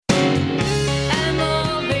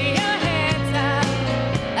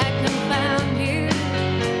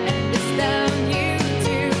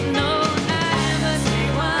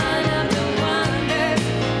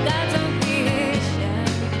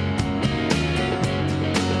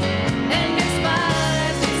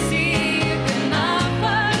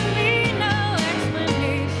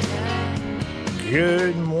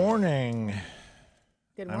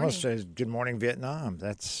says Good Morning Vietnam.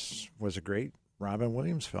 Was a great Robin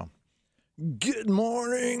Williams film. Good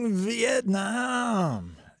Morning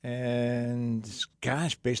Vietnam. And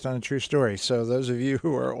gosh, based on a true story. So those of you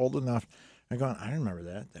who are old enough are going, I remember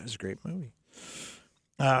that. That was a great movie.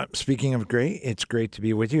 Speaking of great, it's great to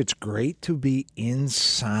be with you. It's great to be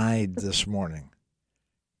inside this morning.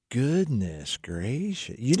 Goodness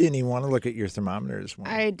gracious. You didn't even want to look at your thermometer this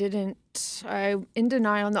morning. I didn't. I'm in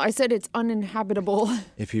denial. No, I said it's uninhabitable.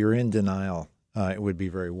 If you're in denial, it would be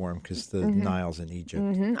very warm because the Nile's in Egypt.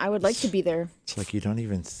 I would like to be there. It's like you don't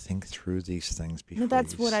even think through these things before. No,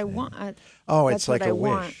 that's you what I say. want. Oh, That's it's like what I a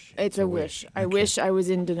want. wish. It's a wish. I wish I was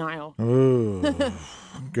in denial. Oh,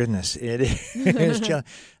 goodness. It is.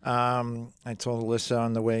 I told Alyssa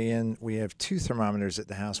on the way in, we have 2 thermometers at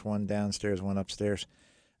the house, one downstairs, one upstairs.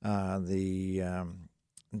 The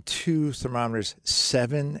 2 thermometers,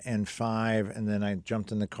 7 and 5, and then I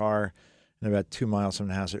jumped in the car, and about 2 miles from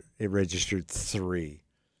the house, it registered 3.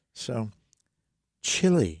 So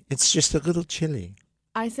chilly. It's just a little chilly.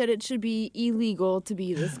 I said it should be illegal to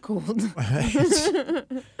be this cold.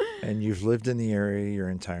 And you've lived in the area your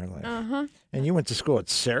entire life. And you went to school at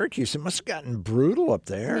Syracuse. It must have gotten brutal up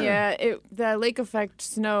there. Yeah, the lake effect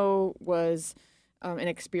snow was an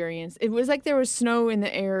experience. It was like there was snow in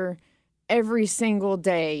the air every single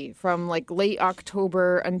day from like late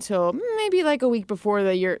October until maybe like a week before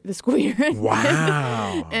the school year ended.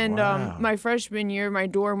 Wow. And Wow. My freshman year, my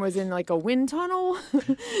dorm was in like a wind tunnel.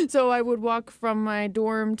 So I would walk from my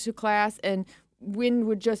dorm to class and wind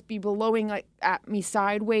would just be blowing like at me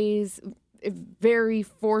sideways, very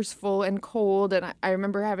forceful and cold. And I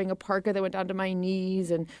remember having a parka that went down to my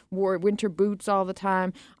knees and wore winter boots all the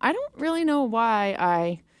time. I don't really know why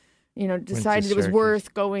I decided it was Syracuse.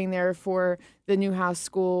 worth going there for the Newhouse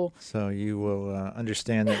School. So you will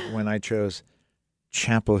understand that when I chose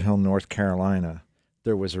Chapel Hill, North Carolina,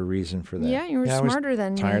 there was a reason for that. Yeah, you were I was smarter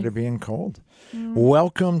than me. tired of being cold.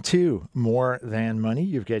 Welcome to More Than Money.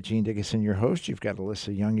 You've got Gene Dickinson, your host. You've got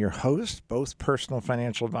Alyssa Young, your host, both personal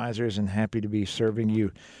financial advisors, and happy to be serving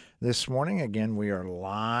you this morning. Again, we are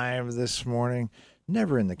live this morning,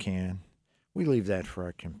 never in the can. We leave that for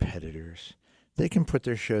our competitors. They can put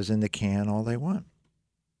their shows in the can all they want.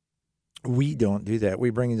 We don't do that. We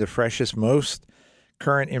bring you the freshest, most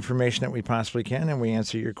current information that we possibly can, and we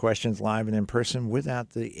answer your questions live and in person without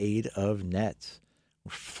the aid of nets.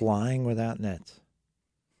 We're flying without nets.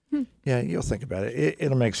 Yeah, you'll think about it.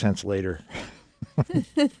 It'll make sense later.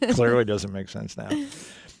 Clearly doesn't make sense now.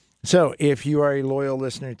 So if you are a loyal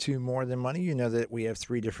listener to More Than Money, you know that we have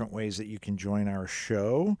 3 different ways that you can join our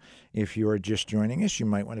show. If you are just joining us, you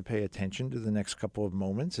might want to pay attention to the next couple of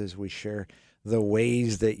moments as we share the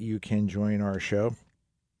ways that you can join our show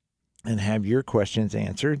and have your questions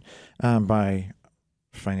answered by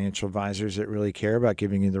financial advisors that really care about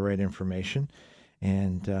giving you the right information.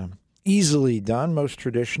 And easily done, most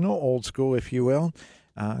traditional, old school, if you will.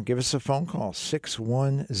 Give us a phone call,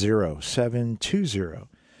 610-720-7900,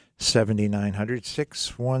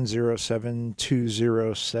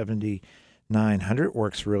 610-720-7900.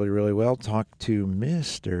 Works really, really well. Talk to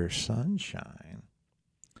Mr. Sunshine,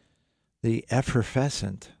 the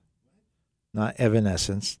effervescent, not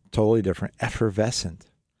evanescence, totally different, effervescent,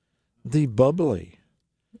 the bubbly,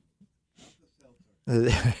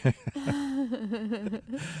 the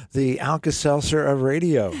Alka-Seltzer of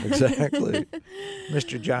radio, exactly.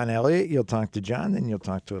 Mr. John Elliott, you'll talk to John, then you'll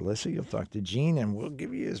talk to Alyssa, you'll talk to Gene, and we'll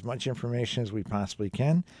give you as much information as we possibly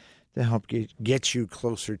can to help get you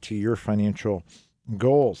closer to your financial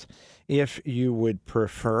goals. If you would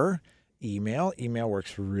prefer email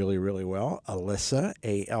works really, really well. Alyssa,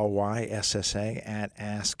 ALYSSA, at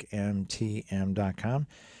askmtm.com.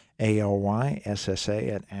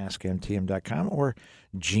 ALYSSA at askmtm.com, or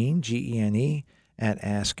Gene, Gene, at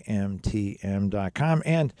askmtm.com.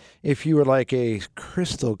 And if you would like a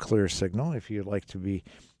crystal clear signal, if you'd like to be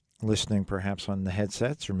listening perhaps on the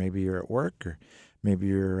headsets, or maybe you're at work, or maybe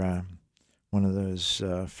you're one of those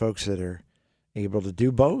folks that are able to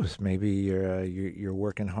do both. Maybe you're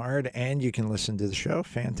working hard and you can listen to the show.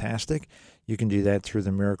 Fantastic. You can do that through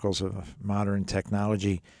the miracles of modern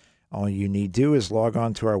technology. All you need to do is log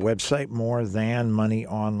on to our website,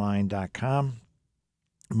 morethanmoneyonline.com,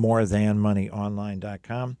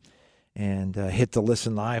 morethanmoneyonline.com, and hit the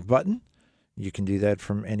Listen Live button. You can do that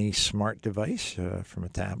from any smart device, from a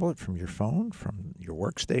tablet, from your phone, from your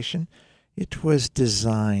workstation. It was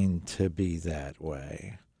designed to be that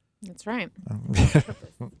way. That's right.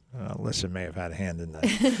 Listen may have had a hand in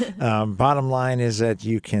that. Bottom line is that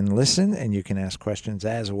you can listen and you can ask questions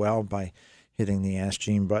as well by hitting the Ask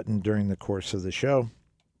Gene button during the course of the show.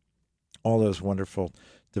 All those wonderful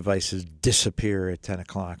devices disappear at 10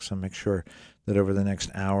 o'clock. So make sure that over the next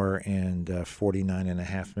hour and 49 and a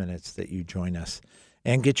half minutes that you join us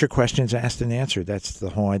and get your questions asked and answered. That's the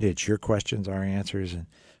whole idea. It's your questions, our answers, and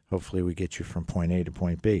hopefully we get you from point A to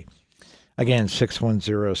point B. Again,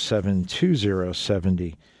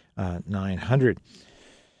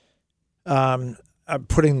 610-720-7900. I'm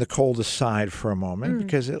putting the cold aside for a moment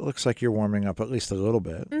because it looks like you're warming up at least a little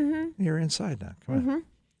bit. Mm-hmm. You're inside now. Come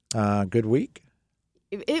on. Good week?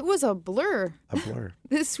 It was a blur. A blur.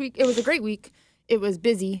 This week, it was a great week. It was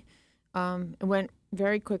busy. It went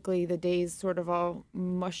very quickly. The days sort of all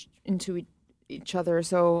mushed into each other.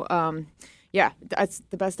 So, yeah, that's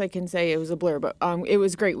the best I can say. It was a blur, but it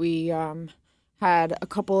was great. We had a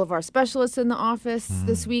couple of our specialists in the office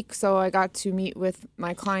this week, so I got to meet with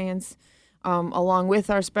my clients along with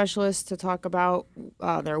our specialists to talk about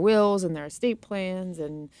their wills and their estate plans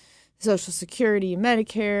and Social Security,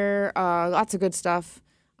 Medicare, lots of good stuff.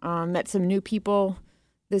 Met some new people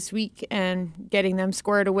this week and getting them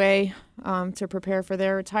squared away to prepare for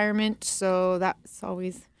their retirement. So that's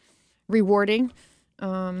always rewarding. We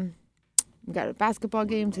got a basketball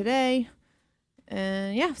game today.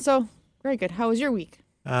 And yeah, so very good. How was your week?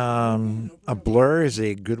 A blur is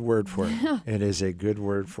a good word for it. It is a good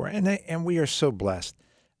word for it. And we are so blessed.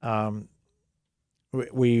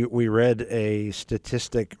 We read a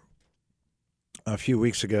statistic a few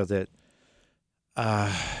weeks ago that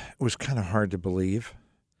was kind of hard to believe.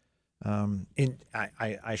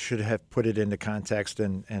 I should have put it into context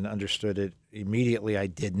and understood it immediately. I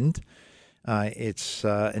didn't. It's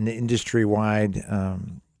an industry-wide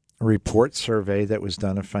report survey that was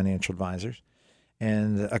done of financial advisors.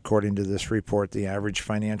 And according to this report, the average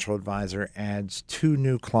financial advisor adds 2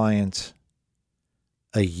 new clients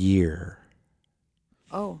a year.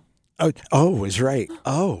 Oh, is right.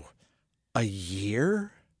 Oh, a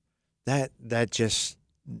year? That just,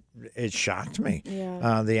 it shocked me.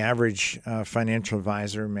 yeah. The average financial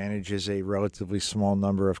advisor manages a relatively small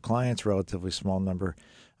number of clients, relatively small number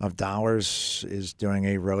of dollars, is doing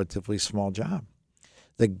a relatively small job.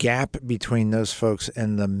 The gap between those folks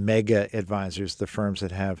and the mega advisors, the firms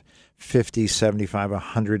that have 50, 75,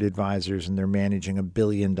 100 advisors and they're managing $1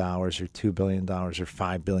 billion or $2 billion or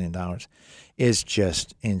 $5 billion is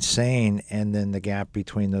just insane. And then the gap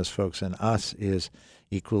between those folks and us is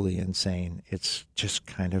equally insane. It's just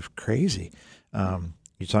kind of crazy.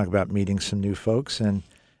 You talk about meeting some new folks, and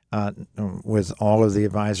with all of the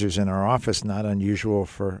advisors in our office, not unusual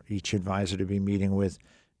for each advisor to be meeting with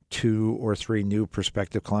 2 or 3 new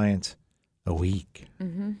prospective clients a week.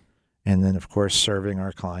 Mm-hmm. And then, of course, serving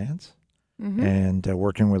our clients and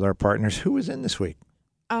working with our partners. Who was in this week?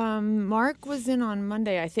 Mark was in on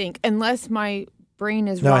Monday, I think, unless my brain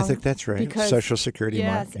is wrong. No, I think that's right. Because, Social Security,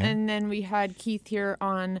 yes, Mark. Yeah. and then we had Keith here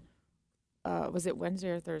on, was it Wednesday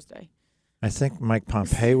or Thursday? I think Mike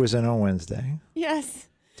Pompey was in on Wednesday. Yes.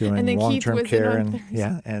 Doing And then Keith long-term was in care on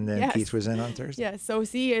Thursday. and then Yes. Keith was in on Thursday. Yeah, so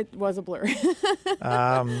see, it was a blur.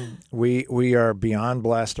 We are beyond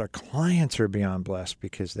blessed. Our clients are beyond blessed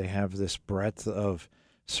because they have this breadth of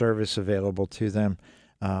service available to them.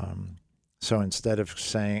 So instead of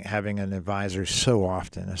having an advisor so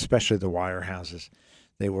often, especially the wirehouses,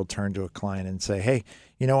 they will turn to a client and say, hey,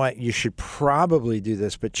 you know what? You should probably do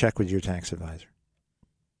this, but check with your tax advisor.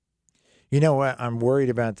 You know what? I'm worried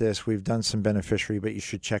about this. We've done some beneficiary, but you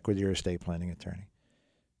should check with your estate planning attorney.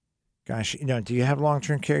 Gosh, do you have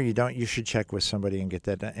long-term care? You don't? You should check with somebody and get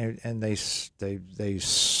that done. And they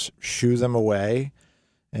shoo them away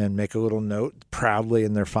and make a little note proudly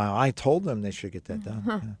in their file. I told them they should get that done.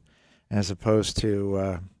 Yeah. As opposed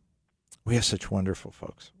to, we have such wonderful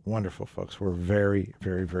folks. Wonderful folks. We're very,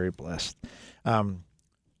 very, very blessed.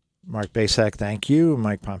 Mark Basak, thank you.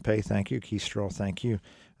 Mike Pompey, thank you. Keith Stroll, thank you.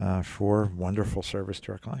 For wonderful service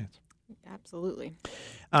to our clients. Absolutely.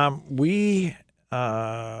 We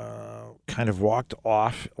kind of walked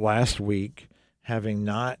off last week having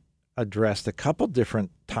not addressed a couple different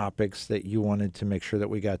topics that you wanted to make sure that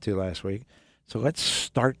we got to last week. So let's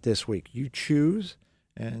start this week. You choose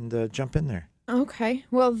and jump in there. Okay.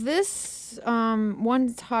 Well, this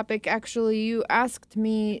one topic, actually, you asked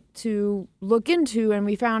me to look into, and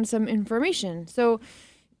we found some information. So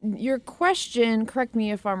your question, correct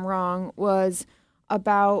me if I'm wrong, was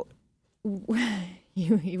about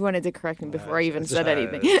you wanted to correct me before I even said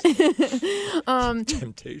anything.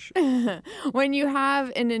 Temptation. When you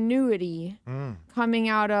have an annuity coming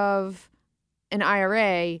out of an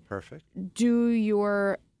IRA, perfect.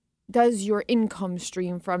 Does your income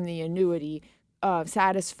stream from the annuity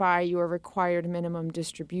satisfy your required minimum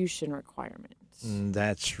distribution requirements?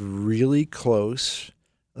 That's really close.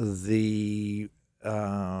 The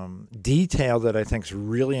detail that I think is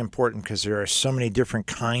really important because there are so many different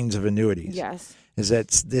kinds of annuities. Yes. Is that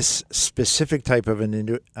this specific type of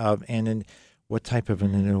what type of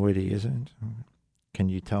an annuity is it? Can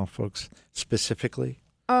you tell folks specifically?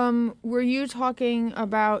 Were you talking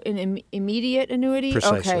about an immediate annuity?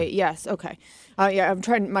 Precisely. Okay. Yes. Okay. Yeah, I'm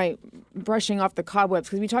trying brushing off the cobwebs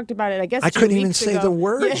because we talked about it. I guess I 2 couldn't even weeks say ago. the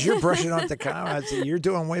words. Yeah. You're brushing off the cobwebs. You're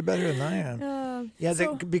doing way better than I am.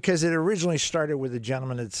 Because it originally started with a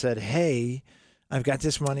gentleman that said, "Hey, I've got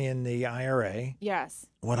this money in the IRA. Yes.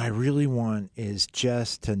 What I really want is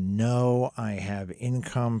just to know I have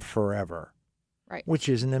income forever." Right. Which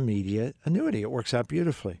is an immediate annuity. It works out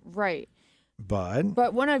beautifully. Right.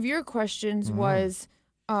 But one of your questions was,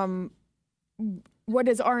 what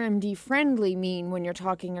does RMD friendly mean when you're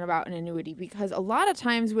talking about an annuity? Because a lot of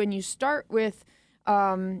times when you start with,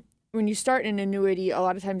 when you start an annuity, a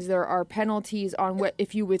lot of times there are penalties on what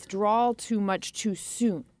if you withdraw too much too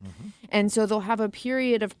soon. And so they'll have a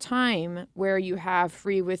period of time where you have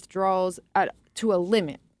free withdrawals to a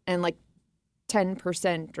limit and like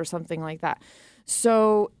 10% or something like that.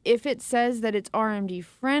 So if it says that it's RMD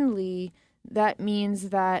friendly, that means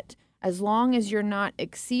that as long as you're not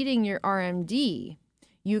exceeding your RMD,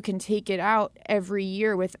 you can take it out every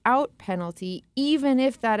year without penalty, even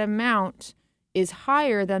if that amount is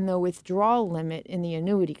higher than the withdrawal limit in the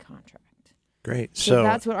annuity contract. Great. So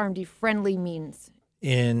that's what RMD friendly means.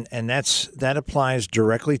 And that applies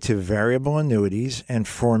directly to variable annuities. And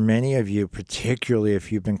for many of you, particularly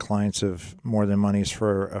if you've been clients of More Than Money's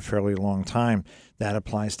for a fairly long time, that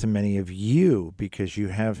applies to many of you because you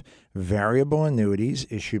have variable annuities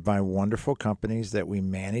issued by wonderful companies that we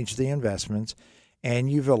manage the investments,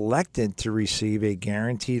 and you've elected to receive a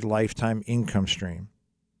guaranteed lifetime income stream.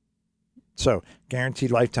 So guaranteed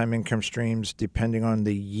lifetime income streams, depending on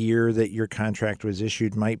the year that your contract was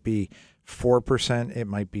issued, might be 4%, it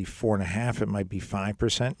might be 4.5%, it might be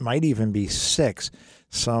 5%, might even be 6%.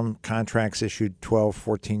 Some contracts issued 12,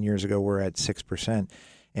 14 years ago were at 6%.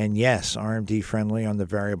 And yes, RMD friendly on the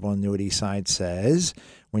variable annuity side says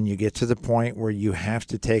when you get to the point where you have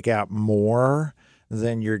to take out more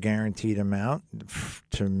than your guaranteed amount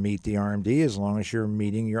to meet the RMD, as long as you're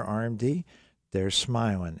meeting your RMD, they're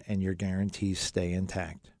smiling and your guarantees stay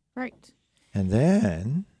intact. Right. And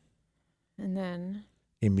then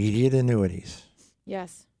immediate annuities.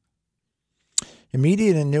 Yes.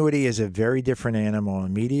 Immediate annuity is a very different animal.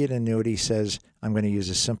 Immediate annuity says, I'm going to use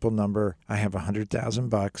a simple number. I have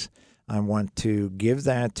 $100,000. I want to give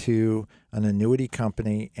that to an annuity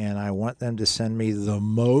company, and I want them to send me the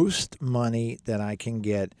most money that I can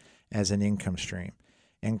get as an income stream.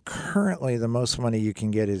 And currently, the most money you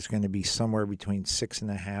can get is going to be somewhere between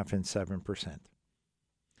 6.5% and 7%.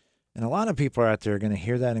 And a lot of people out there are going to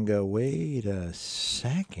hear that and go, wait a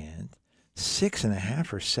second.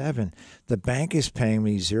 6.5 or 7. The bank is paying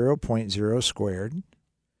me 0.0 squared.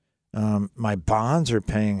 My bonds are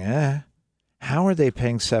paying, How are they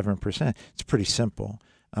paying 7%? It's pretty simple.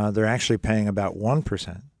 They're actually paying about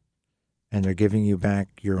 1%. And they're giving you back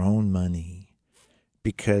your own money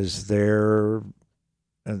because their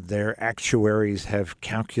actuaries have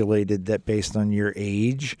calculated that based on your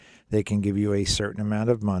age, they can give you a certain amount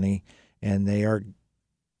of money, and they are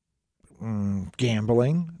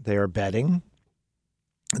gambling, they are betting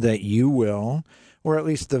that you will, or at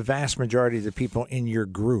least the vast majority of the people in your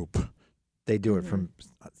group, they do it from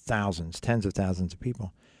thousands, tens of thousands of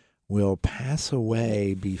people, will pass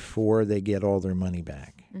away before they get all their money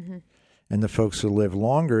back. Mm-hmm. And the folks who live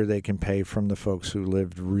longer, they can pay from the folks who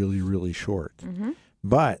lived really, really short. Mm-hmm.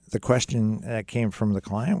 But the question that came from the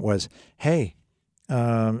client was, hey,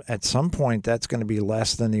 at some point that's going to be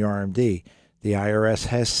less than the RMD. The IRS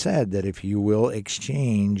has said that if you will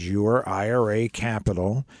exchange your IRA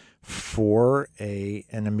capital for an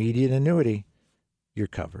immediate annuity, you're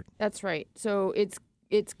covered. That's right. So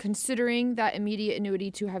it's considering that immediate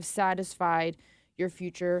annuity to have satisfied your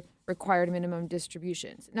future required minimum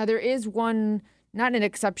distributions. Now, there is one, not an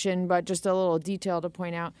exception, but just a little detail to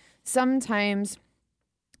point out. Sometimes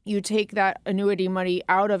you take that annuity money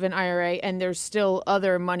out of an IRA and there's still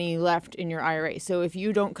other money left in your IRA. So if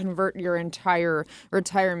you don't convert your entire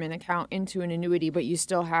retirement account into an annuity, but you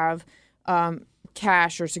still have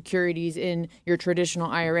cash or securities in your traditional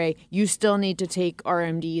IRA, you still need to take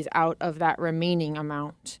RMDs out of that remaining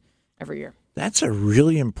amount every year. That's a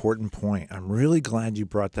really important point. I'm really glad you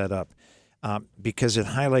brought that up because it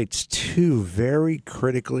highlights two very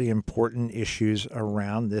critically important issues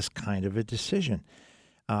around this kind of a decision.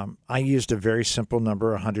 I used a very simple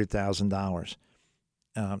number, $100,000.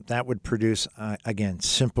 That would produce, again,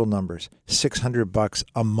 simple numbers, $600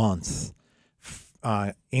 a month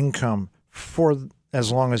income for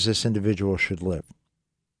as long as this individual should live.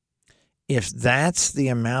 If that's the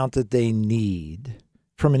amount that they need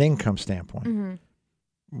from an income standpoint,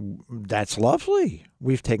 that's lovely.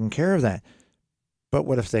 We've taken care of that. But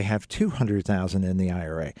what if they have $200,000 in the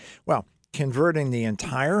IRA? Well, converting the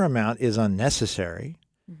entire amount is unnecessary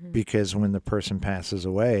because when the person passes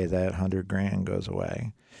away, that $100,000 goes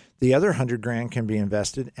away. The other $100,000 can be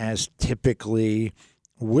invested as typically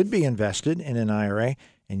would be invested in an IRA.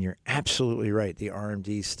 And you're absolutely right. The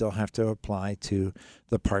RMDs still have to apply to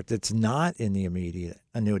the part that's not in the immediate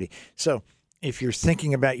annuity. So if you're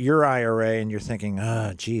thinking about your IRA and you're thinking,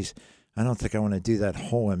 geez, I don't think I want to do that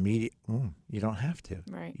whole immediate. You don't have to.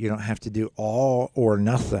 Right. You don't have to do all or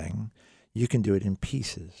nothing. You can do it in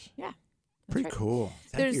pieces. Yeah. Pretty right. cool.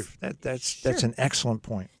 Thank you. That's Sure. an excellent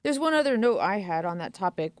point. There's one other note I had on that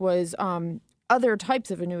topic was other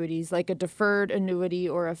types of annuities, like a deferred annuity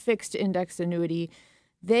or a fixed indexed annuity.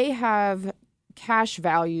 They have cash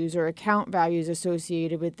values or account values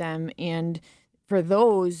associated with them. And for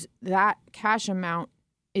those, that cash amount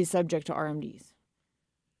is subject to RMDs.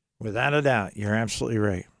 Without a doubt, you're absolutely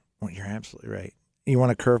right. Well, you're absolutely right. You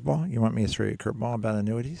want a curveball? You want me to throw you a curveball about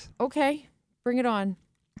annuities? Okay, bring it on.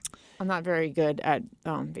 I'm not very good at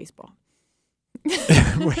baseball.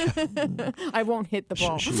 I won't hit the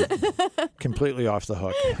ball. She's completely off the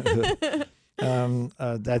hook.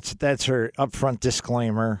 That's her upfront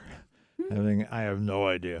disclaimer. I have no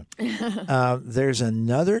idea. There's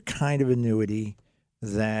another kind of annuity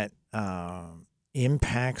that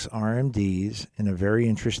impacts RMDs in a very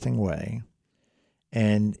interesting way,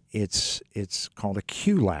 and it's called a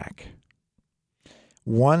QLAC.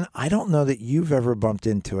 One, I don't know that you've ever bumped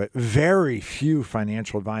into it. Very few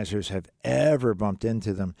financial advisors have ever bumped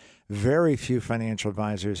into them. Very few financial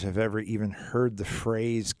advisors have ever even heard the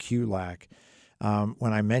phrase QLAC.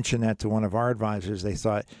 When I mentioned that to one of our advisors, they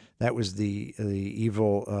thought that was the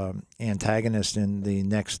evil antagonist in the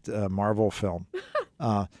next Marvel film,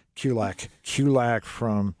 QLAC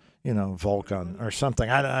from Vulcan or something.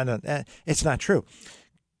 I don't. It's not true.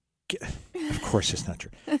 Of course, it's not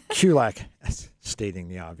true. QLAC, stating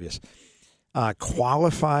the obvious,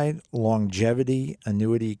 qualified longevity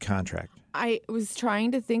annuity contract. I was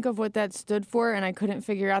trying to think of what that stood for, and I couldn't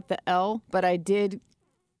figure out the L, but I did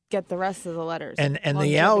get the rest of the letters. And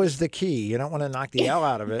the L is the key. You don't want to knock the L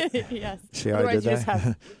out of it. Yes. See how I did that? Just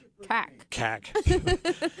have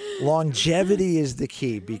CAC. Longevity is the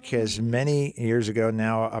key because many years ago,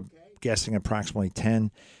 now I'm guessing approximately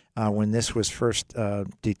 10, when this was first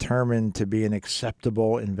determined to be an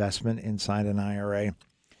acceptable investment inside an IRA,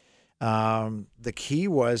 the key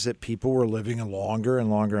was that people were living longer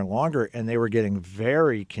and longer and longer, and they were getting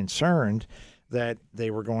very concerned that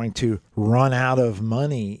they were going to run out of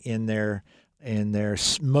money in their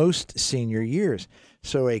most senior years.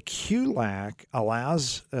 So a QLAC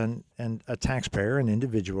allows a taxpayer, an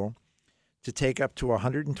individual, to take up to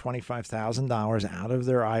 $125,000 out of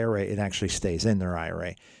their IRA. It actually stays in their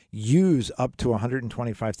IRA. Use up to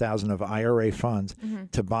 $125,000 of IRA funds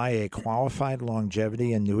to buy a qualified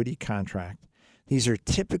longevity annuity contract. These are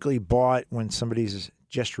typically bought when somebody's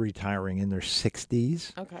just retiring in their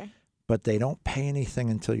 60s. Okay. But they don't pay anything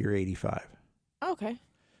until you're 85. Okay.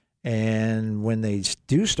 And when they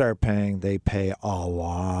do start paying, they pay a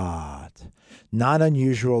lot. Not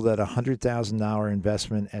unusual that a $100,000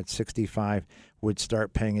 investment at 65 would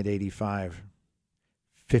start paying at 85,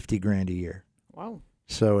 $50,000 a year. Wow.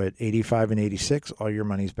 So at 85 and 86, all your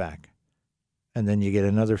money's back. And then you get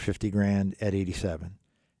another $50,000 at 87.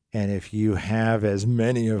 And if you have, as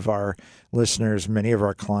many of our listeners, many of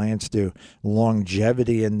our clients do,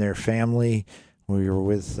 longevity in their family.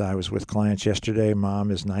 I was with clients yesterday.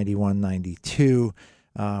 Mom is 91, 92.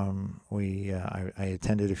 I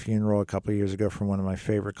attended a funeral a couple of years ago from one of my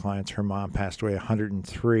favorite clients. Her mom passed away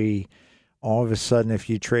 103. All of a sudden, if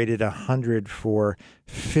you traded 100 for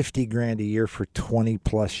 $50,000 a year for 20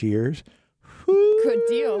 plus years, good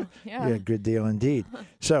deal. Yeah, good deal indeed.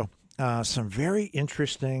 So some very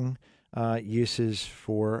interesting uses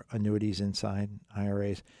for annuities inside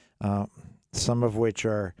IRAs, some of which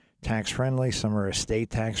are tax-friendly, some are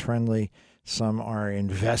estate tax-friendly, some are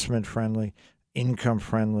investment-friendly,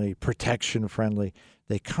 income-friendly, protection-friendly.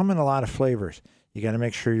 They come in a lot of flavors. You got to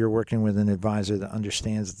make sure you're working with an advisor that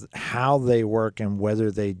understands how they work and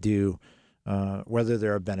whether they do, whether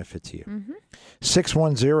they're a benefit to you.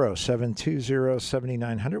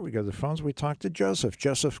 610-720-7900. We go to the phones. We talk to Joseph.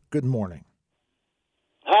 Joseph, good morning.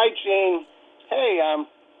 Hi, Gene. Hey, I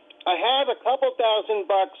have a couple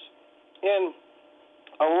 $1,000 in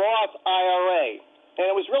a Roth IRA, and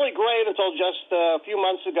it was really great until just a few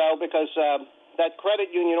months ago because that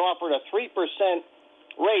credit union offered a 3%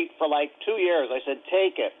 rate for like 2 years. I said,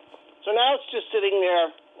 take it. So now it's just sitting there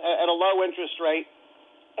at a low interest rate.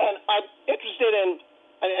 And I'm interested in,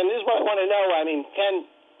 and this is what I want to know, I mean, can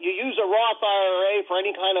you use a Roth IRA for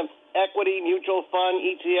any kind of equity, mutual fund,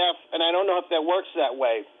 ETF? And I don't know if that works that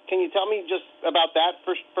way. Can you tell me just about that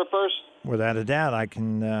for first? Without a doubt, I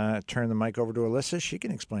can turn the mic over to Alyssa. She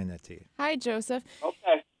can explain that to you. Hi, Joseph.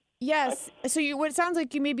 Okay. Yes. So what it sounds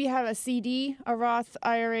like you maybe have a CD, a Roth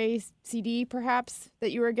IRA CD, perhaps,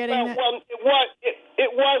 that you were getting. Well,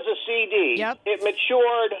 it was a CD. Yep. It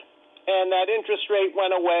matured, and that interest rate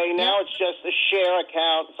went away. Now it's just a share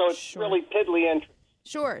account, so it's really piddly interest.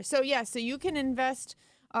 Sure. So, so you can invest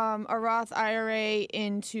a Roth IRA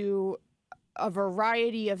into a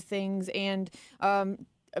variety of things, and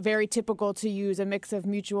very typical to use a mix of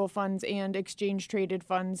mutual funds and exchange-traded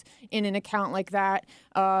funds in an account like that.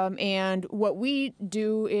 And what we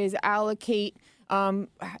do is allocate the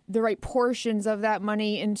right portions of that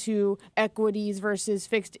money into equities versus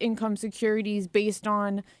fixed income securities based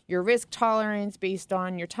on your risk tolerance, based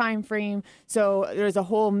on your time frame. So there's a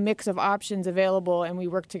whole mix of options available, and we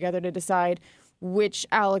work together to decide which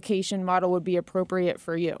allocation model would be appropriate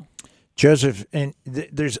for you. Joseph, and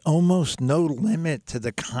there's almost no limit to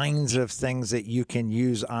the kinds of things that you can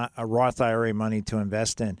use a Roth IRA money to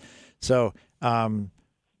invest in. So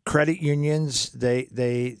credit unions,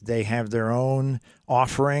 they have their own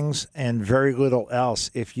offerings and very little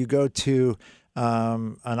else. If you go to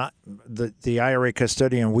the IRA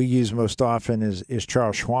custodian we use most often is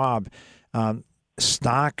Charles Schwab.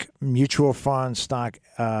 Stock mutual funds, stock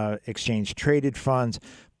exchange traded funds,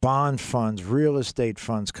 bond funds, real estate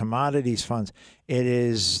funds, commodities funds. It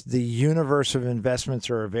is the universe of investments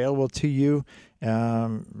are available to you.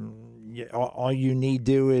 All you need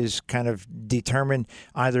to do is kind of determine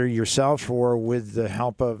either yourself or with the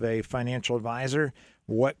help of a financial advisor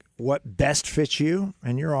what best fits you,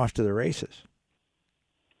 and you're off to the races.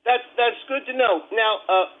 That's good to know. Now,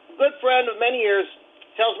 a good friend of many years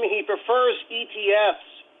tells me he prefers ETFs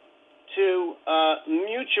to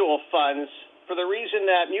mutual funds, for the reason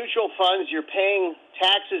that mutual funds, you're paying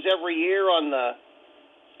taxes every year on the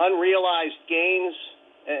unrealized gains.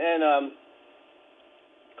 And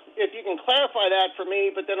if you can clarify that for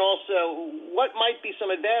me, but then also what might be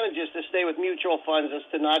some advantages to stay with mutual funds as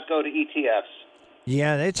to not go to ETFs?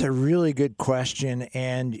 Yeah, that's a really good question.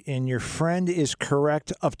 And your friend is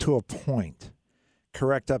correct up to a point.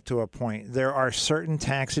 There are certain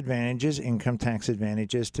tax advantages, income tax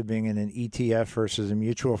advantages to being in an ETF versus a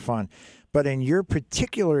mutual fund. But in your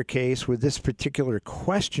particular case, with this particular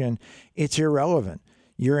question, it's irrelevant.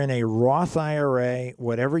 You're in a Roth IRA.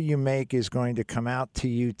 Whatever you make is going to come out to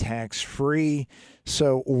you tax-free.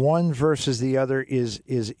 So one versus the other is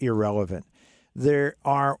irrelevant. There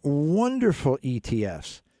are wonderful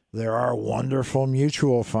ETFs. There are wonderful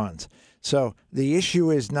mutual funds. So the issue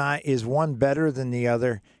is not, is one better than the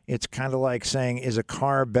other? It's kind of like saying, is a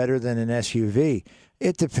car better than an SUV?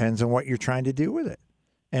 It depends on what you're trying to do with it.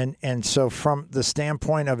 And so from the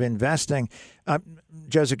standpoint of investing,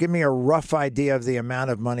 Joseph, give me a rough idea of the amount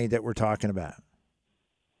of money that we're talking about.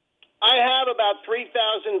 I have about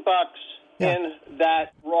 $3,000 in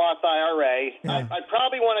that Roth IRA. Yeah. I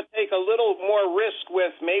probably want to take a little more risk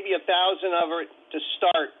with maybe 1,000 of it to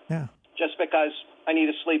start. Yeah. Just because I need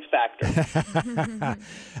a sleep factor.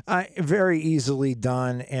 Very easily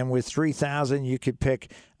done. And with $3,000, you could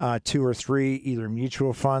pick 2 or 3 either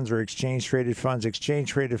mutual funds or exchange traded funds. Exchange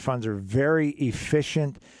traded funds are very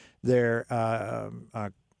efficient. Their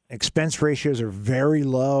expense ratios are very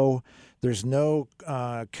low. There's no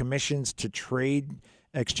commissions to trade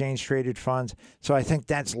exchange traded funds. So I think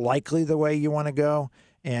that's likely the way you want to go.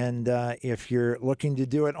 And if you're looking to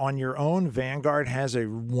do it on your own, Vanguard has a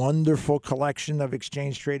wonderful collection of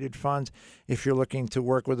exchange-traded funds. If you're looking to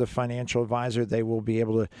work with a financial advisor, they will be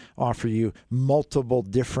able to offer you multiple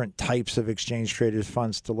different types of exchange-traded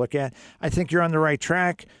funds to look at. I think you're on the right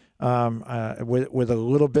track. With a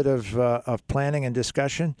little bit of planning and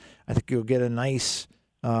discussion, I think you'll get a nice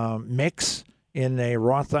mix in a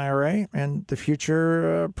Roth IRA, and the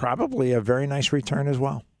future probably a very nice return as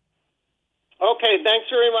well. Okay, thanks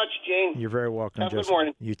very much, Gene. You're very welcome, Have Joseph. Good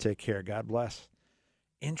morning. You take care. God bless.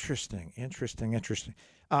 Interesting.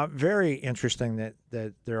 Very interesting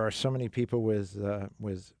that there are so many people with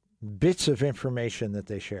bits of information that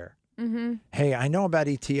they share. Mm-hmm. Hey, I know about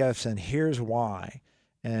ETFs, and here's why.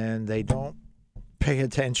 And they don't pay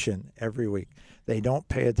attention every week. They don't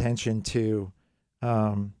pay attention to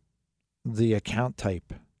the account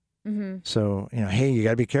type. Mm-hmm. So, hey, you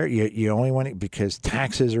got to be careful. You only want it because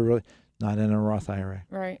taxes are really... Not in a Roth IRA.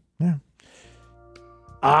 Right. Yeah.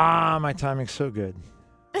 My timing's so good.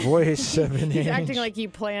 voice of an He's angel. acting like he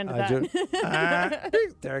planned that.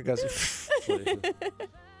 There it goes.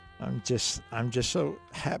 I'm just so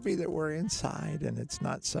happy that we're inside and it's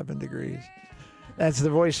not 7 degrees. That's the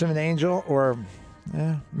voice of an angel, or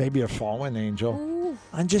maybe a fallen angel. Ooh,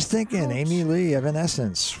 I'm just thinking, ouch. Amy Lee,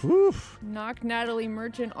 Evanescence. Woo. Knocked Natalie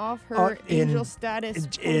Merchant off her angel status.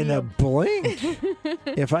 In a podium. blink.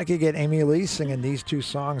 If I could get Amy Lee singing these 2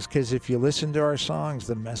 songs, because if you listen to our songs,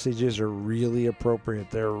 the messages are really appropriate.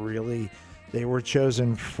 They were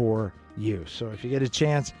chosen for you. So if you get a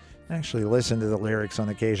chance, actually listen to the lyrics on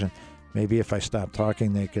occasion. Maybe if I stop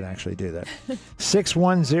talking, they could actually do that.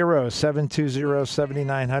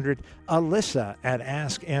 610-720-7900. Alyssa at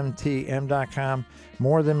AskMTM.com.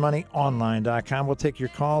 MoreThanMoneyOnline.com. We'll take your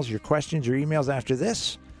calls, your questions, your emails after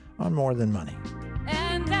this on More Than Money.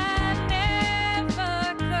 And I never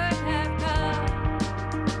could have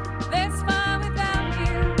come this far without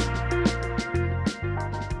you.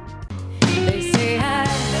 They say I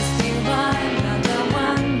must be one of the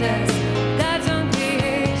wonders God's own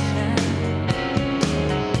creation.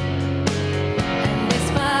 And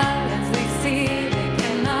as far as they see, they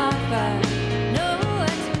can offer no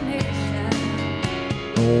explanation.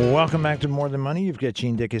 Welcome back to More Than Money. You've got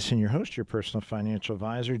Gene Dickinson, your host, your personal financial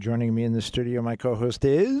advisor. Joining me in the studio, my co-host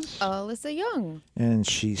is... Alyssa Young. And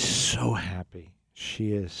she's so happy.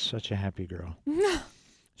 She is such a happy girl.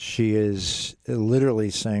 She is literally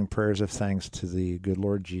saying prayers of thanks to the good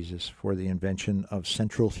Lord Jesus for the invention of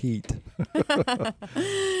central heat.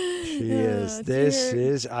 She is. This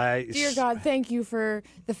is... Dear God, thank you for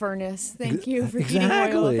the furnace. Thank you for heating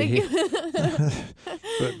Exactly. oil. Thank you.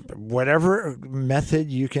 But whatever method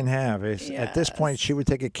you can have. At this point, she would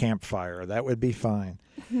take a campfire. That would be fine.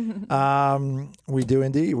 We do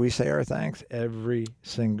indeed. We say our thanks every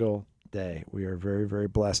single day. We are very, very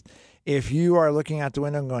blessed. If you are looking out the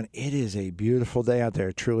window and going, it is a beautiful day out there,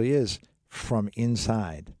 it truly is, from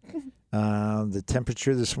inside. The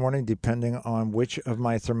temperature this morning, depending on which of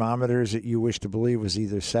my thermometers that you wish to believe, was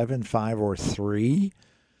either 7, 5, or 3.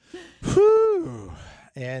 Whew.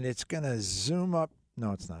 And it's going to zoom up.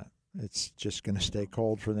 No, it's not. It's just going to stay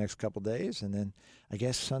cold for the next couple days. And then I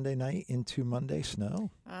guess Sunday night into Monday, snow.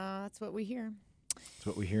 That's what we hear. That's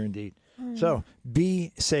what we hear indeed. So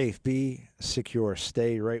be safe, be secure,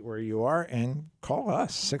 stay right where you are, and call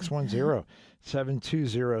us,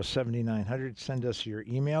 610-720-7900. Send us your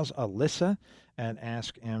emails, Alyssa at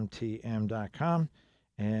AskMTM.com.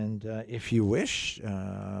 And if you wish,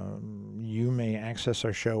 you may access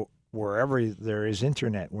our show wherever there is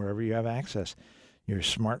internet, wherever you have access. Your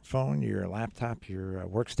smartphone, your laptop, your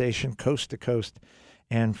workstation, coast to coast,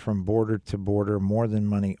 and from border to border,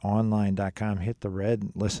 morethanmoneyonline.com. Hit the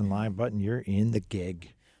red listen live button. You're in the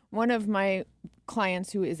gig. One of my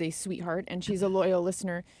clients who is a sweetheart, and she's a loyal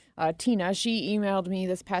listener, Tina, she emailed me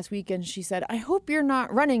this past week and she said, I hope you're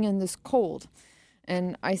not running in this cold.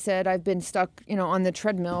 And I said, I've been stuck, on the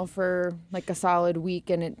treadmill for like a solid week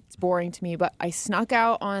and it's boring to me. But I snuck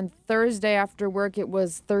out on Thursday after work. It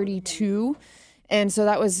was 32. And so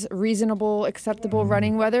that was reasonable, acceptable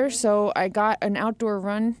running weather. So I got an outdoor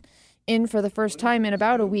run in for the first time in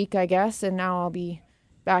about a week, I guess. And now I'll be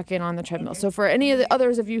back in on the treadmill. So for any of the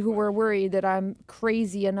others of you who were worried that I'm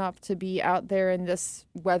crazy enough to be out there in this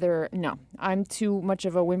weather, no, I'm too much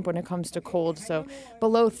of a wimp when it comes to cold. So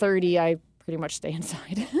below 30, I pretty much stay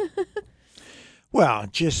inside. Well,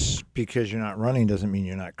 just because you're not running doesn't mean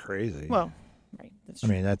you're not crazy. Well, right. That's I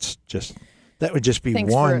true. mean, that would just be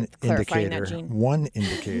Thanks one for clarifying indicator. that, Gene. One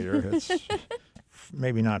indicator. It's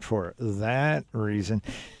maybe not for that reason.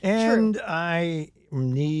 And I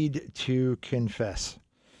need to confess.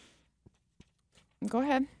 Go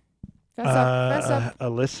ahead. Fess up.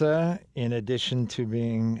 Alyssa, in addition to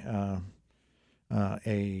being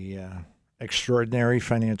a extraordinary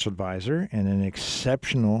financial advisor and an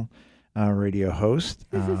exceptional radio host,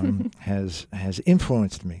 has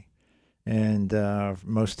influenced me. And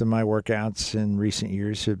most of my workouts in recent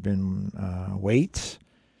years have been weights,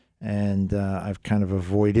 and I've kind of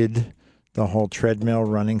avoided the whole treadmill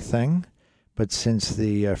running thing. But since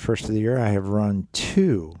the first of the year, I have run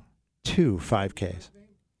two 5Ks.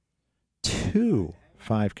 2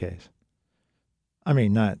 5Ks. I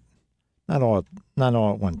mean, not all at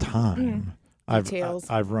one time. Details.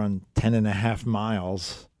 I've run 10.5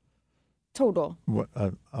 miles. Total.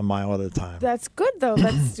 A mile at a time. That's good though.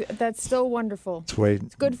 That's still wonderful.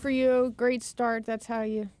 It's good for you. Great start. That's how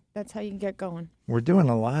you get going. We're doing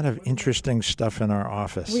a lot of interesting stuff in our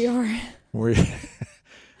office. We are.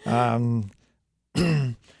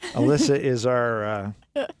 Alyssa is our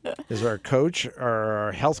coach,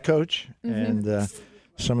 our health coach, and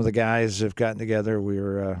some of the guys have gotten together. We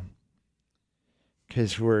were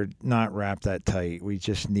because we're not wrapped that tight. We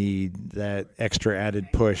just need that extra added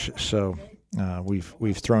push. So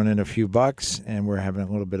we've thrown in a few bucks, and we're having a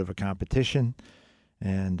little bit of a competition.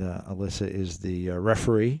 And Alyssa is the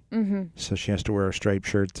referee, so she has to wear a striped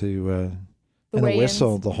shirt to and a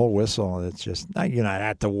whistle, the whole whistle. It's just you're not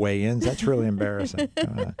at the weigh-ins. That's really embarrassing.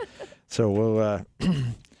 So we'll.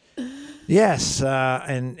 Yes,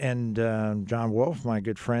 and John Wolf, my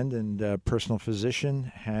good friend and personal physician,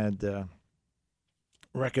 had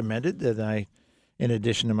recommended that I, in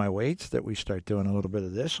addition to my weights, that we start doing a little bit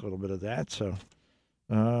of this, a little bit of that. So,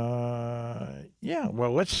 yeah.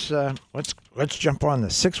 Well, let's jump on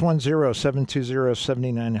this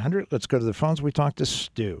 610-720-7900. Let's go to the phones. We talked to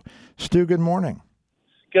Stu. Stu, good morning.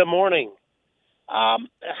 Good morning.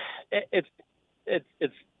 It's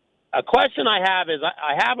a question I have is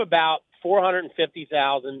I have about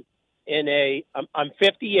 $450,000 in a. I'm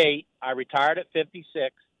 58. I retired at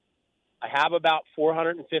 56. I have about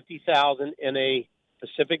 $450,000 in a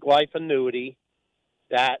Pacific Life annuity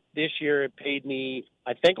that this year it paid me,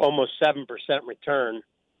 I think, almost 7% return.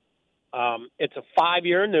 It's a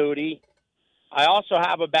 5-year annuity. I also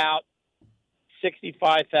have about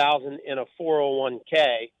 $65,000 in a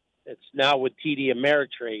 401k. It's now with TD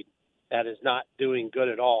Ameritrade. That is not doing good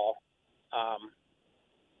at all.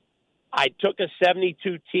 I took a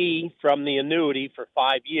 72T from the annuity for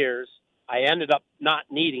 5 years. I ended up not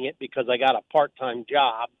needing it because I got a part-time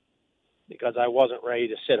job because I wasn't ready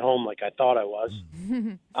to sit home like I thought I was.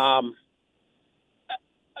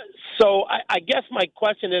 So I guess my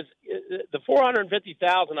question is the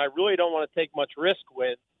 $450,000 I really don't want to take much risk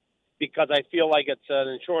with because I feel like it's an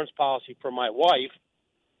insurance policy for my wife.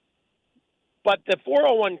 But the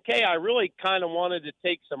 401k, I really kind of wanted to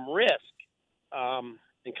take some risk and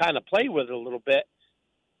kind of play with it a little bit.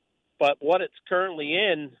 But what it's currently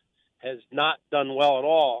in has not done well at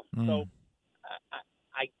all. So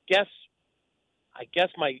I guess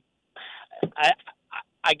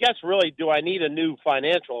really, do I need a new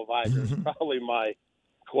financial advisor is probably my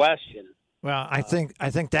question. Well, I think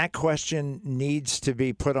that question needs to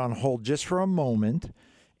be put on hold just for a moment.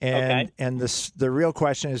 And the real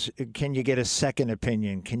question is, can you get a second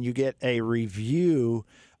opinion? Can you get a review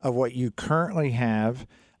of what you currently have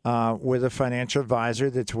with a financial advisor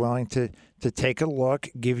that's willing to take a look,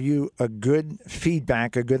 give you a good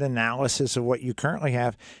feedback, a good analysis of what you currently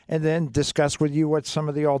have, and then discuss with you what some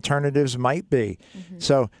of the alternatives might be.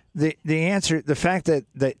 So the answer, the fact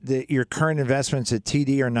that your current investments at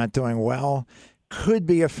TD are not doing well could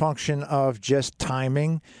be a function of just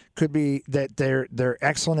timing, could be that they're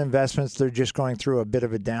excellent investments, they're just going through a bit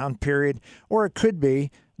of a down period, or it could be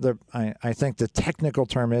I think the technical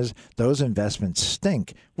term is those investments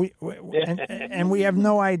stink. And we have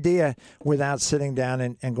no idea without sitting down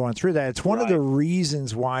and going through that. It's one of the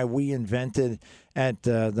reasons why we invented at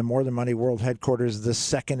the More Than Money World headquarters the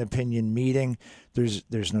second opinion meeting.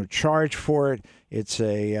 There's no charge for it. It's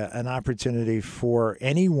an opportunity for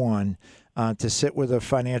anyone to sit with a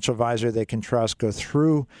financial advisor they can trust, go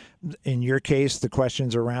through, in your case, the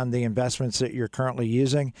questions around the investments that you're currently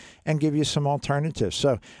using, and give you some alternatives.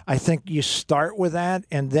 So I think you start with that,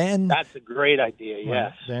 and then that's a great idea.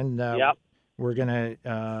 Yes. Then we're gonna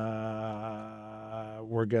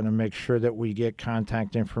make sure that we get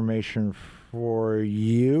contact information for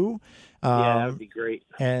you. That would be great.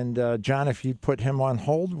 And John, if you put him on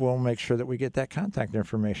hold, we'll make sure that we get that contact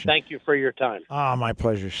information. Thank you for your time. My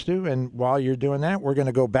pleasure, Stu. And while you're doing that, we're going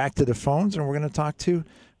to go back to the phones, and we're going to talk to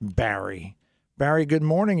Barry. Barry, good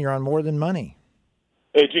morning. You're on More Than Money.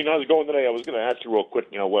 Hey, Gene, how's it going today? I was going to ask you real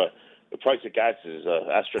quick, the price of gas is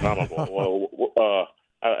astronomical.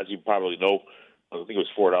 As you probably know, I think it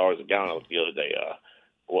was $4 a gallon the other day.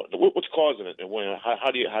 What's causing it, and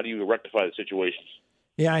how do you rectify the situation?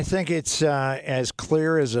 Yeah, I think it's as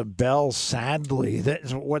clear as a bell. Sadly,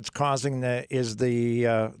 that what's causing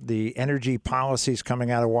the energy policies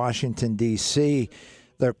coming out of Washington D.C.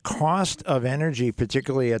 The cost of energy,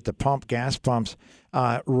 particularly at the pump, gas pumps,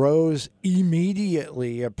 rose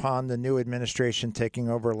immediately upon the new administration taking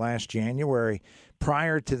over last January.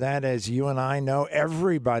 Prior to that, as you and I know,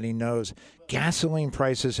 everybody knows, gasoline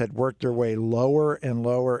prices had worked their way lower and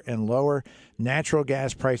lower and lower. Natural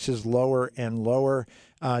gas prices lower and lower.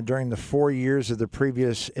 During the 4 years of the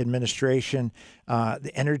previous administration,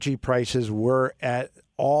 the energy prices were at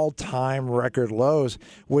all-time record lows,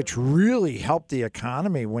 which really helped the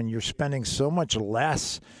economy when you're spending so much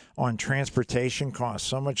less on transportation costs,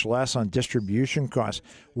 so much less on distribution costs.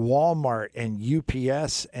 Walmart and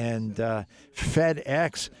UPS and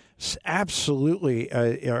FedEx absolutely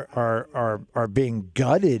are being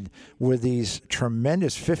gutted with these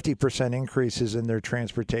tremendous 50% increases in their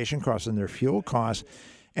transportation costs and their fuel costs.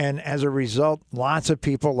 And as a result, lots of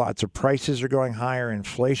prices are going higher,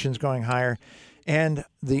 inflation's going higher. And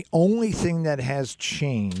the only thing that has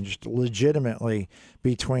changed legitimately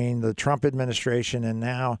between the Trump administration and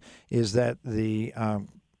now is that the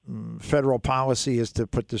federal policy is to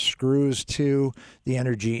put the screws to the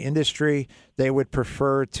energy industry. They would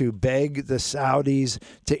prefer to beg the Saudis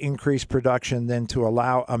to increase production than to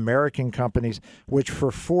allow American companies, which for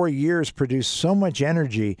 4 years produced so much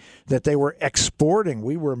energy that they were exporting.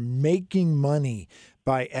 We were making money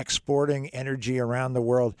by exporting energy around the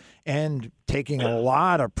world and taking a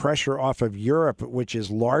lot of pressure off of Europe, which is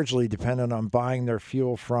largely dependent on buying their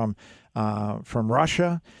fuel from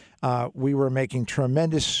Russia. We were making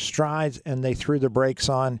tremendous strides, and they threw the brakes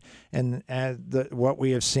on. And what we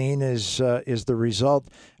have seen is the result,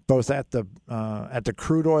 both at the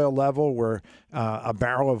crude oil level, where a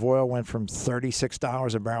barrel of oil went from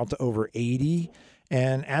 $36 a barrel to over $80.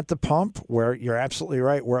 And at the pump, where you're absolutely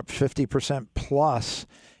right, we're up 50% plus.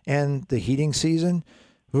 And the heating season,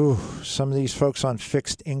 some of these folks on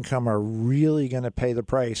fixed income are really going to pay the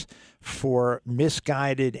price for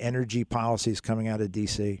misguided energy policies coming out of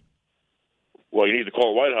D.C. Well, you need to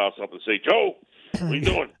call the White House up and say, Joe, what are you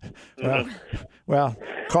doing? Well,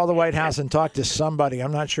 call the White House and talk to somebody.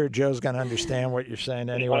 I'm not sure Joe's going to understand what you're saying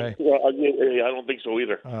anyway. I don't think so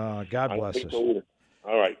either. God bless us. So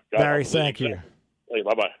all right. Barry, thank you. Hey,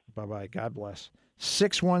 bye-bye. Bye-bye. God bless.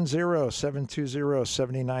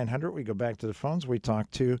 610-720-7900. We go back to the phones. We talk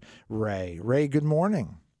to Ray. Ray, good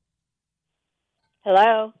morning.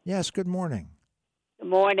 Hello. Yes, good morning. Good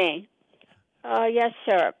morning. Yes,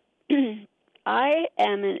 sir. I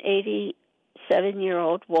am an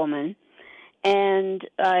 87-year-old woman, and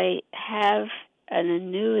I have an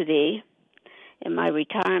annuity in my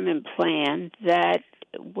retirement plan that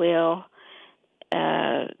will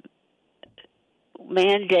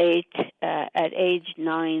mandate at age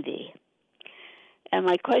 90. And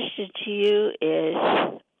my question to you is,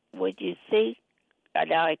 would you think,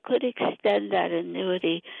 now I could extend that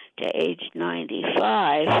annuity to age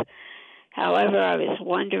 95. However, I was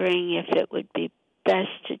wondering if it would be best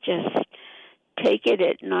to just take it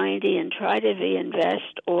at 90 and try to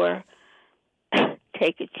reinvest, or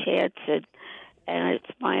take a chance. And it's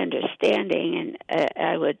my understanding, and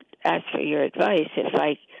I would ask for your advice if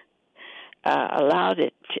I allowed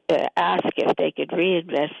it to ask if they could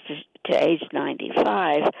reinvest to age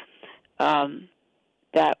 95.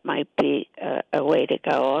 That might be a way to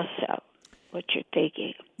go also. What you're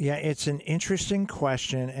thinking. Yeah, it's an interesting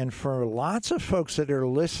question. And for lots of folks that are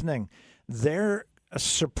listening, they're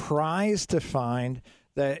surprised to find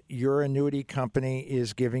that your annuity company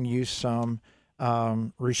is giving you some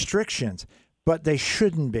restrictions, but they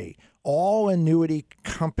shouldn't be. All annuity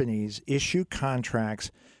companies issue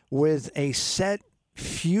contracts with a set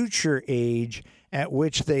future age at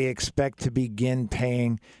which they expect to begin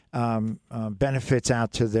paying benefits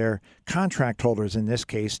out to their contract holders, in this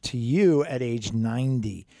case, to you at age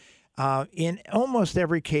 90. In almost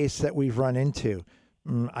every case that we've run into,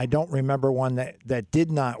 I don't remember one that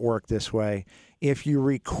did not work this way. If you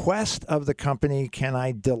request of the company, can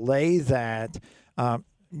I delay that?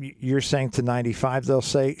 You're saying to 95, they'll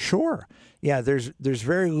say, sure. Yeah, there's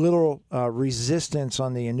very little resistance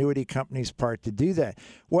on the annuity company's part to do that.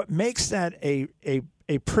 What makes that a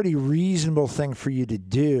pretty reasonable thing for you to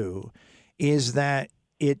do is that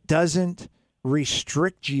it doesn't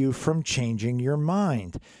restrict you from changing your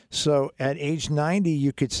mind. So at age 90,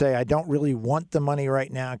 you could say, I don't really want the money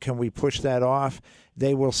right now. Can we push that off?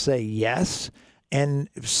 They will say yes. And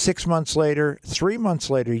 6 months later, 3 months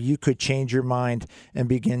later, you could change your mind and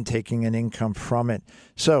begin taking an income from it.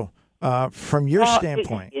 So from your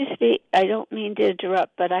standpoint. Excuse me, I don't mean to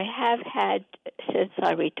interrupt, but I have had, since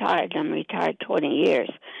I retired, I'm retired 20 years,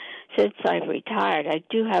 since I've retired, I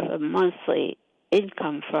do have a monthly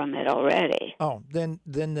income from it already. Oh, then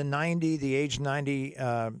the age 90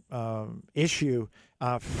 issue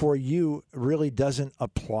for you really doesn't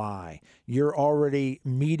apply. You're already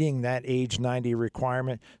meeting that age 90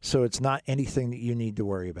 requirement, so it's not anything that you need to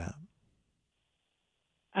worry about.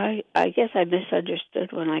 I guess I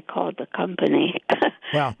misunderstood when I called the company.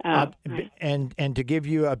 Well, and to give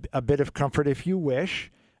you a bit of comfort, if you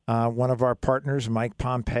wish, One of our partners, Mike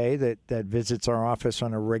Pompey, that visits our office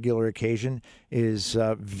on a regular occasion, is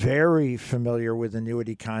very familiar with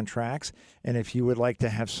annuity contracts. And if you would like to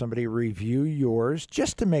have somebody review yours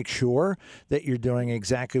just to make sure that you're doing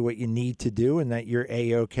exactly what you need to do and that you're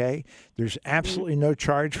A-OK, there's absolutely no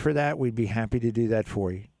charge for that. We'd be happy to do that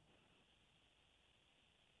for you.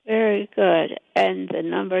 Very good. And the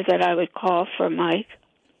number that I would call for Mike?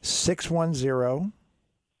 610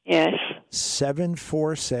 Yes.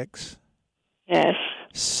 746 Yes.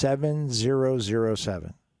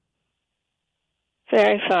 7007.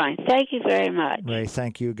 Very fine. Thank you very much. Ray,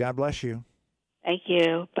 thank you. God bless you. Thank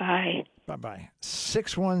you. Bye. Bye-bye.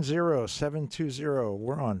 610-720.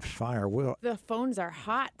 We're on fire. The phones are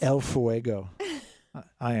hot. El Fuego.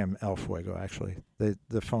 I am El Fuego, actually.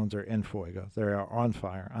 The phones are in Fuego. They are on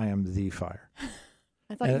fire. I am the fire.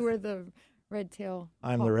 I thought you were the red tail.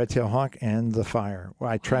 I'm the red tail hawk and the fire. Well,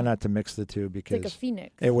 I try not to mix the two because it's like a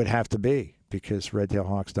phoenix. It would have to be, because red tail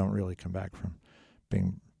hawks don't really come back from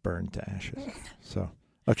being burned to ashes. So,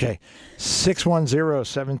 okay,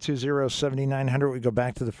 610-720-7900. We go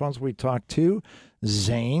back to the phones. We talk to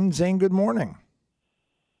Zane. Zane, good morning.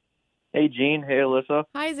 Hey, Gene. Hey, Alyssa.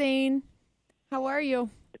 Hi, Zane. How are you?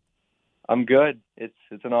 I'm good. It's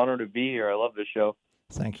an honor to be here. I love this show.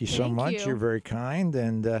 Thank you so much. You. You're very kind.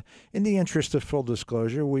 And in the interest of full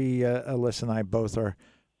disclosure, Alyssa and I both are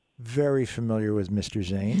very familiar with Mr.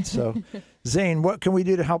 Zane. So, Zane, what can we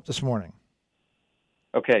do to help this morning?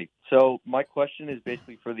 Okay, so my question is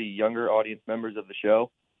basically for the younger audience members of the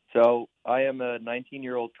show. So I am a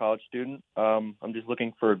 19-year-old college student. I'm just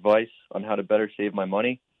looking for advice on how to better save my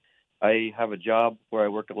money. I have a job where I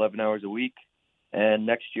work 11 hours a week, and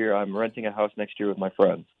next year I'm renting a house next year with my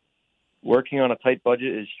friends. Working on a tight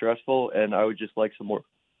budget is stressful, and I would just like some more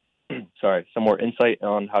insight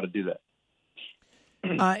on how to do that.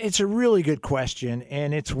 It's a really good question,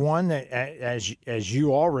 and it's one that, as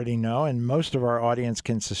you already know, and most of our audience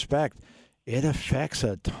can suspect, it affects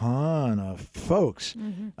a ton of folks.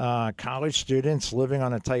 Mm-hmm. College students living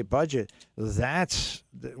on a tight budget. That's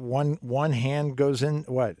one hand goes in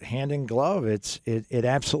hand in glove. It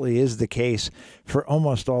absolutely is the case for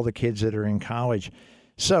almost all the kids that are in college.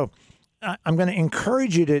 So I'm going to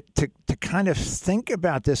encourage you to kind of think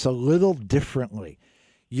about this a little differently.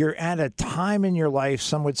 You're at a time in your life,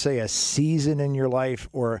 some would say a season in your life,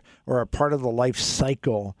 or a part of the life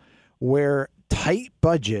cycle where tight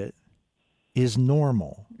budget is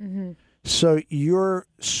normal. Mm-hmm. So you're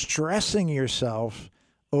stressing yourself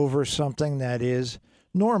over something that is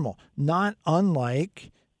normal, not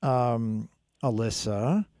unlike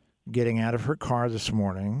Alyssa getting out of her car this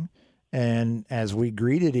morning. And as we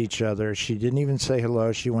greeted each other, she didn't even say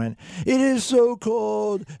hello. She went, "It is so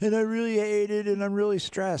cold, and I really hate it, and I'm really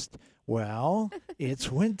stressed." Well,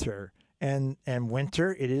 it's winter. And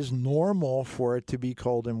winter, it is normal for it to be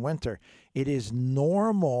cold in winter. It is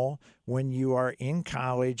normal when you are in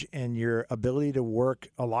college and your ability to work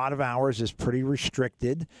a lot of hours is pretty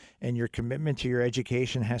restricted and your commitment to your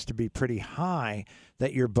education has to be pretty high,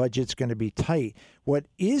 that your budget's going to be tight. What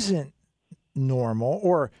isn't normal,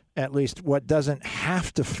 or at least what doesn't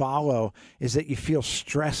have to follow, is that you feel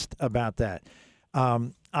stressed about that.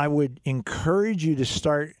 I would encourage you to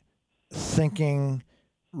start thinking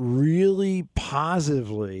really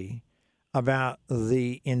positively about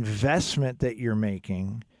the investment that you're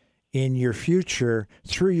making in your future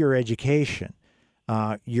through your education.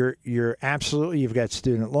 You're absolutely, you've got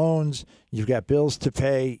student loans, you've got bills to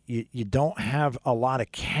pay, you don't have a lot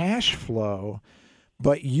of cash flow,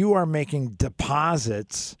 but you are making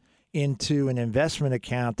deposits into an investment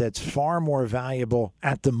account that's far more valuable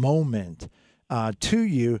at the moment to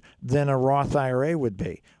you than a Roth IRA would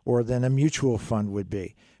be, or than a mutual fund would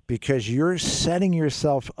be, because you're setting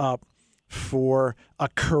yourself up for a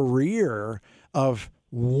career of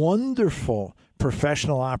wonderful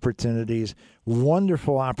professional opportunities,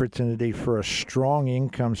 wonderful opportunity for a strong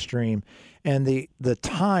income stream, and the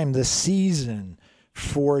season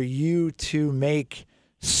for you to make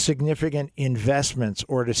significant investments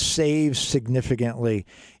or to save significantly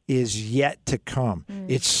is yet to come.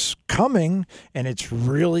 It's coming, and it's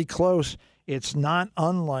really close. It's not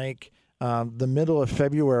unlike the middle of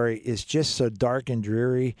February is just so dark and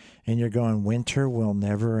dreary, and you're going, winter will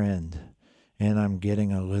never end. And I'm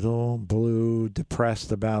getting a little blue,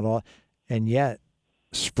 depressed about all. And yet,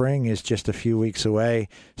 spring is just a few weeks away.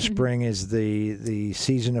 Spring is the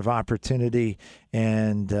season of opportunity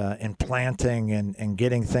and planting and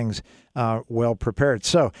getting things well prepared.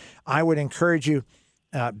 So I would encourage you,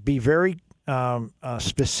 be very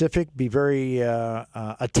specific, be very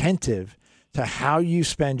attentive to how you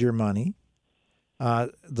spend your money.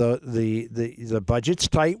 The budget's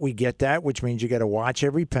tight. We get that, which means you got to watch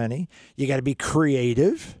every penny. You got to be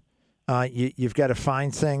creative. You've got to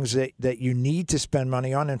find things that you need to spend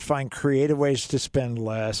money on and find creative ways to spend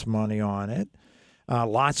less money on it.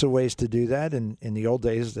 Lots of ways to do that. In the old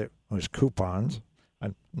days, there was coupons.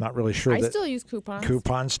 I'm not really sure I that still use coupons.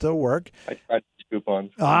 coupons still work. I tried to use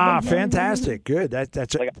coupons. Fantastic. Good.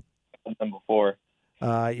 That's Like I've done before.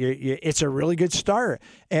 it's a really good start.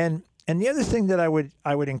 And the other thing that I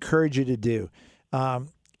would encourage you to do,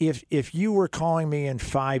 if you were calling me in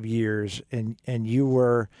 5 years and you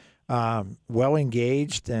were well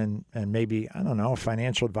engaged and maybe, I don't know, a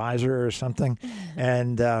financial advisor or something,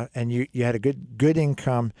 and you had a good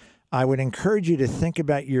income, I would encourage you to think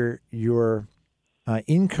about your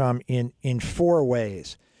income in 4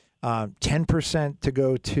 ways. 10% to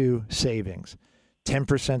go to savings,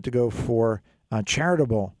 10% to go for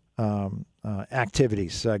charitable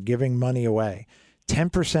activities, giving money away,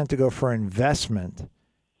 10% to go for investment,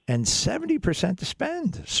 and 70% to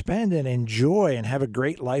spend and enjoy and have a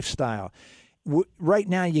great lifestyle. Right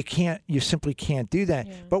now, you simply can't do that.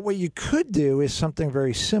 Yeah. But what you could do is something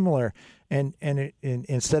very similar. And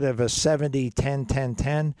instead of a 70, 10, 10,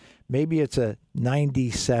 10, maybe it's a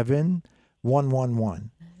 97, 1, 1,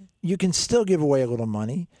 1. You can still give away a little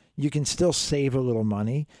money. You can still save a little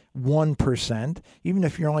money, 1%. Even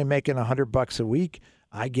if you're only making $100 a week,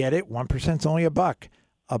 I get it. 1% is only $1.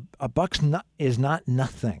 A buck's is not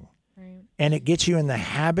nothing. Right. And it gets you in the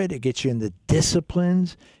habit. It gets you in the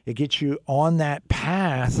disciplines. It gets you on that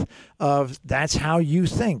path of that's how you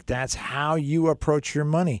think. That's how you approach your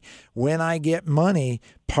money. When I get money,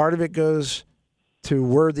 part of it goes to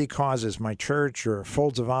worthy causes, my church or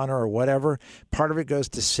Folds of Honor or whatever. Part of it goes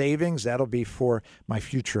to savings. That'll be for my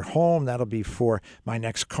future home. That'll be for my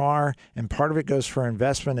next car. And part of it goes for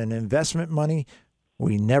investment. And investment money,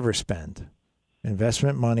 we never spend.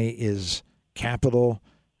 Investment money is capital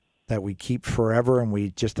that we keep forever, and we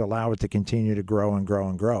just allow it to continue to grow and grow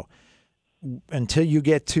and grow. Until you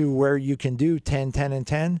get to where you can do 10, 10, and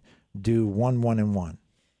 10, do 1, 1, and 1.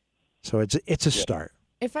 So it's a start.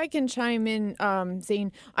 If I can chime in,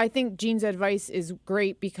 Zane, I think Gene's advice is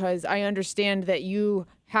great because I understand that you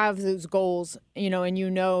have those goals, and you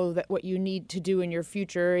know that what you need to do in your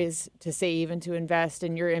future is to save and to invest,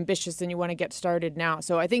 and you're ambitious and you want to get started now.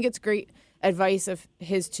 So I think it's great advice of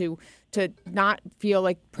his to not feel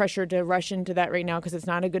like pressure to rush into that right now because it's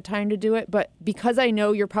not a good time to do it. But because I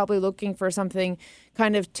know you're probably looking for something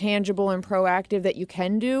kind of tangible and proactive that you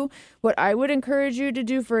can do, what I would encourage you to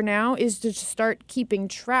do for now is to start keeping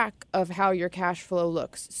track of how your cash flow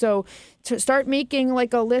looks. So to start making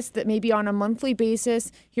like a list that maybe on a monthly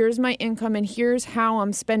basis, here's my income and here's how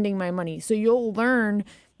I'm spending my money. So you'll learn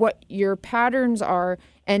what your patterns are,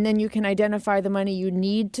 and then you can identify the money you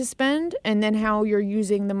need to spend and then how you're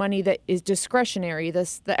using the money that is discretionary,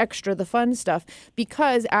 the extra, the fun stuff.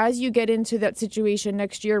 Because as you get into that situation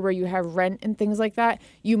next year where you have rent and things like that,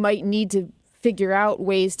 you might need to figure out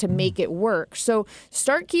ways to make it work. So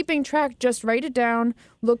start keeping track, just write it down,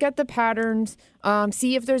 look at the patterns,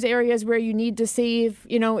 see if there's areas where you need to save,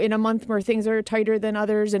 in a month where things are tighter than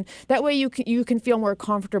others. And that way you can feel more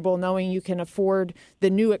comfortable knowing you can afford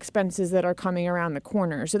the new expenses that are coming around the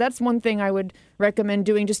corner. So that's one thing I would recommend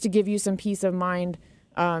doing just to give you some peace of mind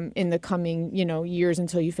in the coming, years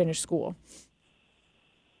until you finish school.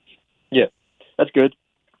 Yeah, that's good.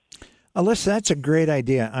 Alyssa, that's a great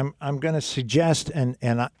idea. I'm going to suggest, and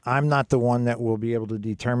I'm not the one that will be able to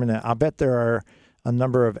determine it. I'll bet there are a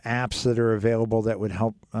number of apps that are available that would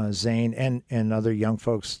help Zane and other young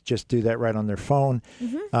folks just do that right on their phone.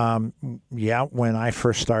 Mm-hmm. When I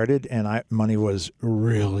first started and money was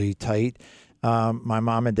really tight, my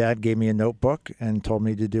mom and dad gave me a notebook and told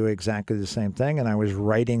me to do exactly the same thing. And I was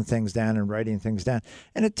writing things down.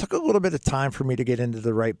 And it took a little bit of time for me to get into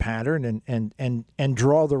the right pattern and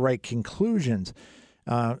draw the right conclusions.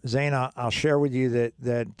 Zane, I'll share with you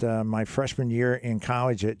that my freshman year in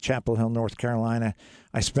college at Chapel Hill, North Carolina,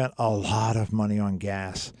 I spent a lot of money on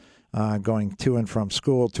gas, going to and from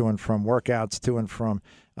school, to and from workouts, to and from,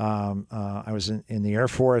 I was in the Air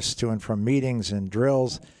Force, to and from meetings and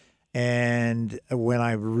drills. And when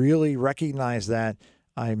I really recognized that,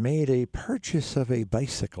 I made a purchase of a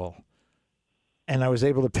bicycle. And I was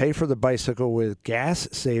able to pay for the bicycle with gas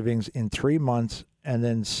savings in 3 months and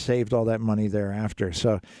then saved all that money thereafter.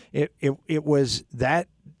 So it was that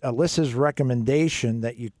Alyssa's recommendation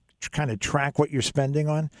that you kind of track what you're spending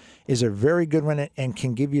on is a very good one and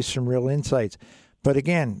can give you some real insights. But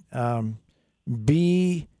again,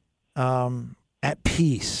 be at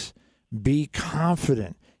peace, be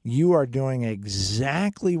confident. You are doing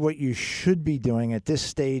exactly what you should be doing at this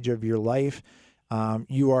stage of your life.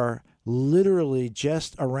 You are literally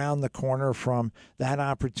just around the corner from that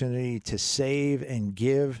opportunity to save and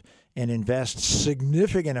give and invest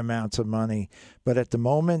significant amounts of money. But at the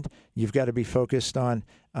moment, you've got to be focused on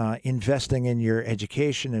investing in your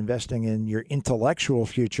education, investing in your intellectual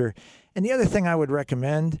future. And the other thing I would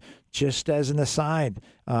recommend, just as an aside,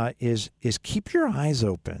 is keep your eyes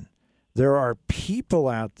open. There are people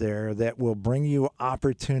out there that will bring you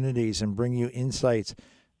opportunities and bring you insights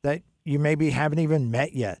that you maybe haven't even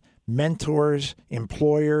met yet. Mentors,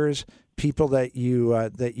 employers, people that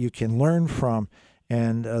you can learn from.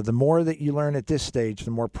 And the more that you learn at this stage,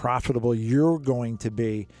 the more profitable you're going to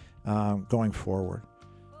be going forward.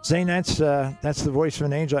 Zane, that's the voice of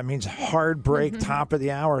an angel. That means hard break, top of the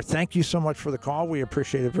hour. Thank you so much for the call. We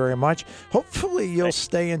appreciate it very much. Hopefully you'll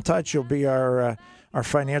stay in touch. You'll be our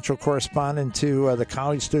financial correspondent to the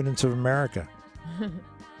College Students of America.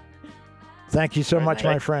 Thank you so much,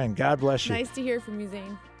 my friend. God bless you. Nice to hear from you,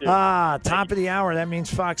 Zane. Top of the hour. That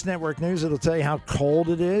means Fox Network News. It'll tell you how cold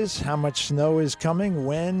it is, how much snow is coming,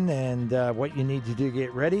 when, and what you need to do to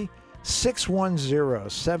get ready.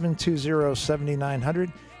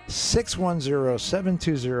 610-720-7900.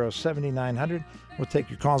 610-720-7900. We'll take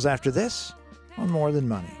your calls after this on More Than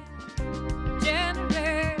Money.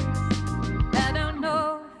 Generous, I don't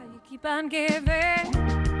know how you keep on giving.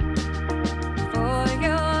 For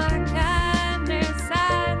your kindness,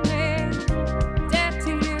 I made debt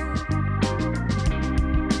to you.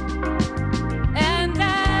 And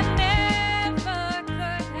I never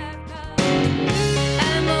could have come.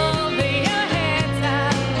 I'm over your head now.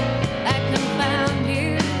 I confound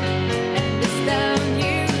you and astound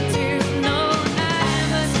you to know I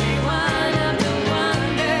must be one of the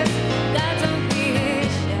wonders God's own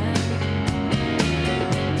creation.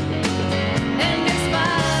 And as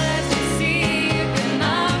far as you see, you can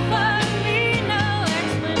offer me no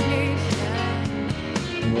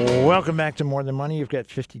explanation. Welcome back to More Than Money. You've got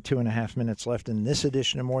 52 and a half minutes left in this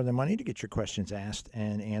edition of More Than Money to get your questions asked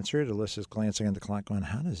and answered. Alyssa's glancing at the clock going,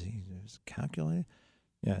 how does he calculate?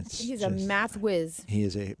 Yeah, He's a math whiz. He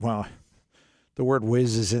is the word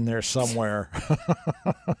whiz is in there somewhere.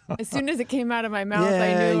 As soon as it came out of my mouth,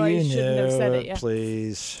 I knew I shouldn't have said it yet.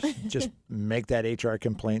 Please, just make that HR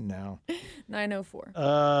complaint now. 904.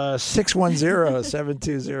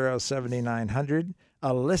 610-720-7900.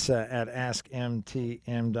 Alyssa at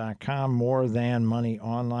AskMTM.com,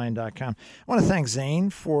 morethanmoneyonline.com. I want to thank Zane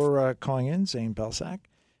for calling in, Zane Belsack.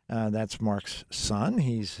 That's Mark's son.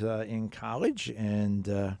 He's in college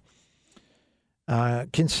and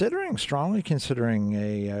strongly considering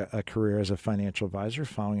a career as a financial advisor,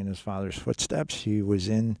 following in his father's footsteps. He was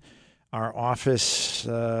in our office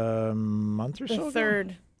a month or so ago?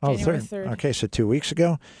 January 3rd. Okay, so 2 weeks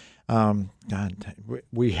ago. God,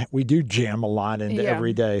 we do jam a lot into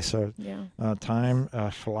every day, so time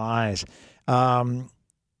flies. And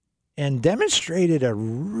demonstrated a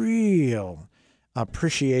real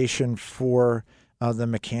appreciation for the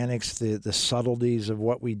mechanics, the subtleties of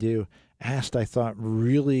what we do. Asked, I thought,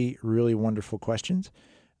 really, really wonderful questions.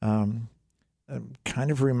 Kind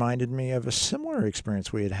of reminded me of a similar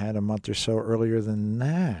experience we had a month or so earlier than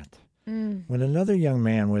that, when another young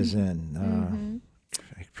man was in.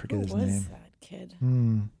 I forget his name. Who was that kid?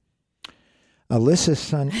 Alyssa's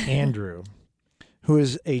son, Andrew, who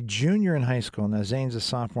is a junior in high school. Now, Zane's a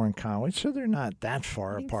sophomore in college, so they're not that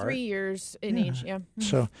far apart. 3 years in age, yeah.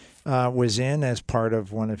 So was in as part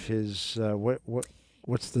of one of his,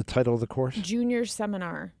 what's the title of the course? Junior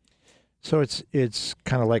seminar. So it's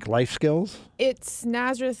kind of like life skills? It's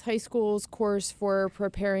Nazareth High School's course for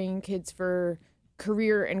preparing kids for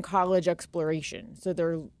career and college exploration. So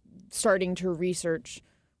they're starting to research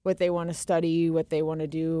what they want to study, what they want to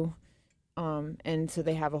do. And so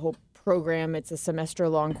they have a whole program. It's a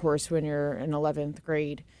semester-long course when you're in 11th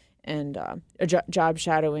grade. And job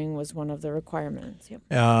shadowing was one of the requirements. Yep.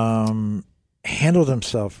 Handled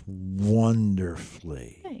himself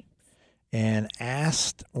wonderfully. Thanks. And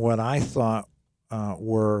asked what I thought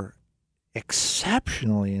were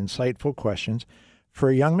exceptionally insightful questions for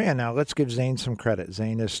a young man. Now, let's give Zane some credit.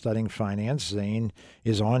 Zane is studying finance. Zane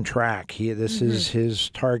is on track. This is his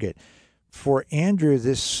target. For Andrew,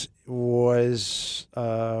 this was,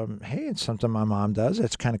 hey, it's something my mom does.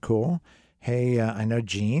 That's kind of cool. Hey, I know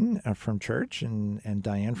Jean from church and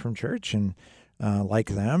Diane from church and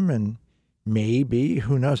like them. And maybe,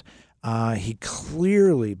 who knows?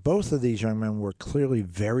 Both of these young men were clearly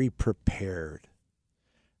very prepared.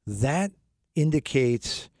 That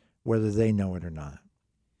indicates whether they know it or not.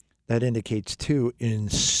 That indicates two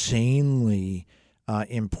insanely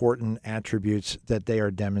important attributes that they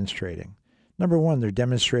are demonstrating. Number one, they're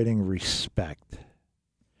demonstrating respect.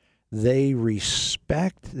 they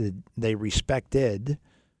respected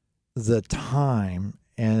the time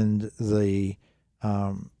and the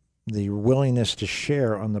willingness to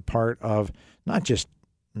share on the part of not just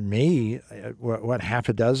me, what half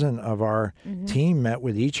a dozen of our team met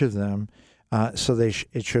with each of them. So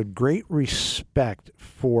it showed great respect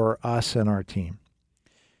for us and our team.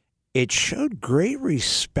 It showed great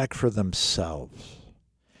respect for themselves.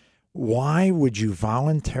 Why would you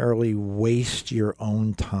voluntarily waste your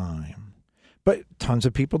own time? But tons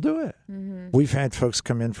of people do it. We've had folks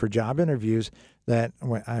come in for job interviews that,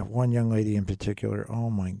 one young lady in particular, oh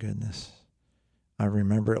my goodness. I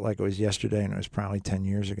remember it like it was yesterday, and it was probably 10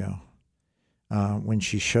 years ago. When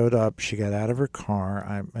she showed up, she got out of her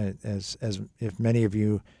car. As if many of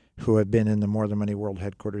you who have been in the More Than Money World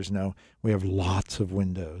headquarters know, we have lots of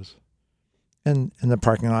windows. And the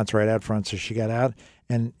parking lot's right out front. So she got out,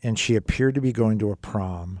 and she appeared to be going to a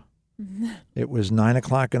prom. It was 9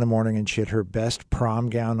 o'clock in the morning, and she had her best prom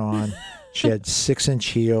gown on. She had 6-inch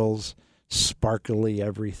heels, sparkly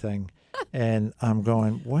everything. And I'm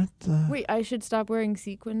going, what the? Wait, I should stop wearing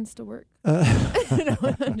sequins to work? No,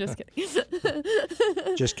 I'm just kidding.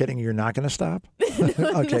 Just kidding. You're not going to stop?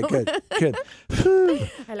 Okay, good.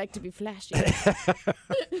 I like to be flashy.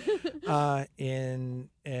 And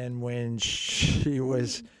when she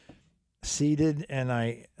was seated and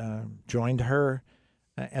I joined her,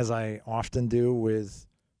 as I often do with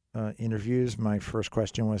interviews, my first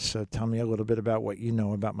question was, tell me a little bit about what you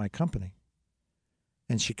know about my company.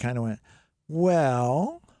 And she kind of went,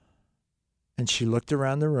 well, and she looked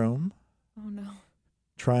around the room. Oh, no.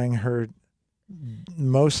 Trying her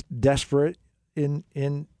most desperate in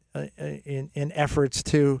efforts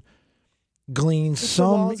to glean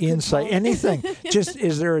some insight. Anything. Just,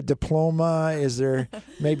 is there a diploma? Is there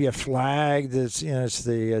maybe a flag? That's, it's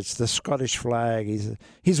the Scottish flag.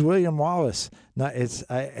 He's William Wallace. Not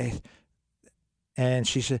and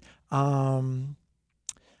she said,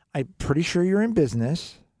 I'm pretty sure you're in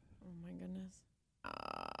business. Oh, my goodness.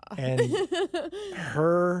 And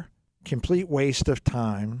her complete waste of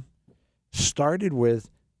time started with,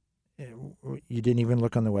 you didn't even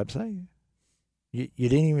look on the website? You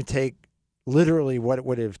didn't even take literally what it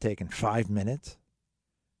would have taken 5 minutes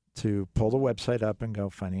to pull the website up and go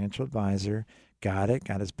financial advisor, got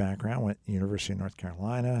his background, went to University of North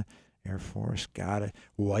Carolina, Air Force, got it.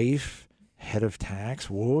 Wife, head of tax,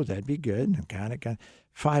 whoa, that'd be good. Got it.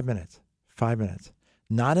 5 minutes.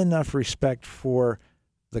 Not enough respect for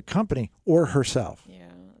the company or herself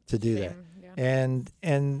to do that. Yeah. And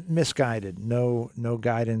misguided. No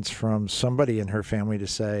guidance from somebody in her family to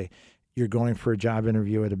say, you're going for a job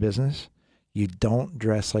interview at a business, you don't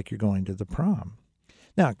dress like you're going to the prom.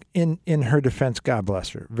 Now, in her defense, God bless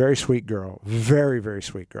her, very sweet girl, very, very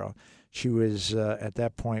sweet girl. She was at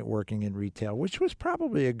that point working in retail, which was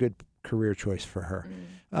probably a good career choice for her.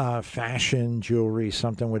 Fashion, jewelry,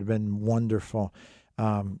 something would have been wonderful,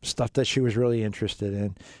 stuff that she was really interested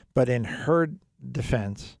in. But in her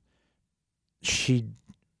defense,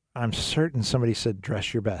 I'm certain somebody said,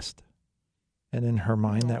 dress your best. And in her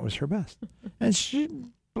mind, that was her best. And she,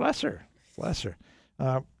 bless her.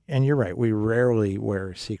 And you're right, we rarely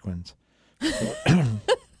wear sequins.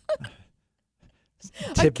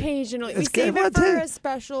 Occasionally. We save it for a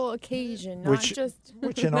special occasion, which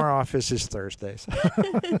in our office is Thursdays.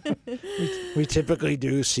 we typically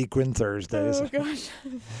do sequin Thursdays. Oh, gosh.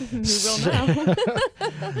 We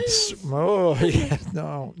will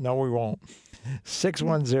now. No, we won't.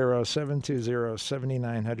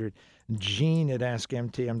 610-720-7900. Gene at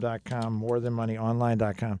AskMTM.com,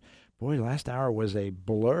 morethanmoneyonline.com. Boy, last hour was a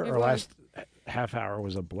blur, last half hour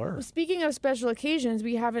was a blur. Well, speaking of special occasions,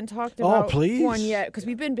 we haven't talked about one yet because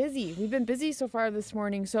we've been busy. We've been busy so far this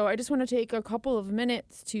morning. So I just want to take a couple of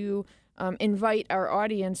minutes to invite our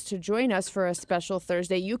audience to join us for a special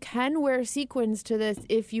Thursday. You can wear sequins to this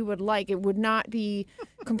if you would like. It would not be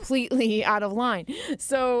completely out of line.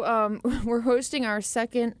 So we're hosting our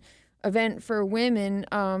second event for women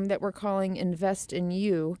that we're calling Invest in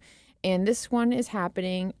You. And this one is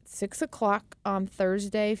happening 6 o'clock on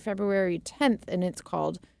Thursday, February 10th, and it's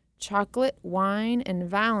called Chocolate, Wine, and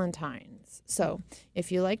Valentines. So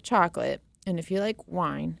if you like chocolate, and if you like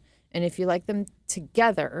wine, and if you like them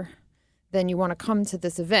together, then you want to come to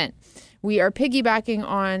this event. We are piggybacking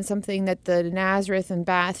on something that the Nazareth and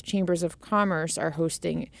Bath Chambers of Commerce are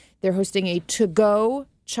hosting. They're hosting a to-go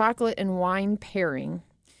chocolate and wine pairing.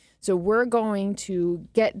 So we're going to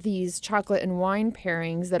get these chocolate and wine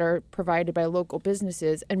pairings that are provided by local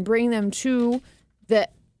businesses and bring them to the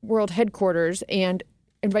world headquarters and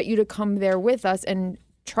invite you to come there with us and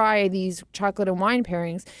try these chocolate and wine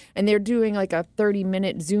pairings, and they're doing like a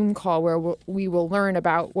 30-minute Zoom call where we will learn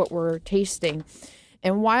about what we're tasting.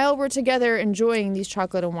 And while we're together enjoying these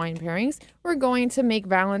chocolate and wine pairings, we're going to make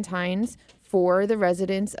Valentines for the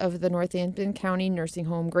residents of the Northampton County Nursing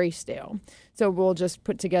Home Graysdale. So we'll just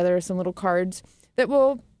put together some little cards that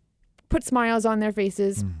will put smiles on their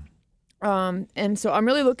faces. And so I'm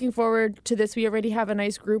really looking forward to this. We already have a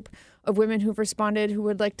nice group of women who've responded who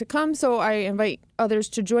would like to come. So I invite others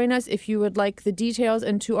to join us if you would like the details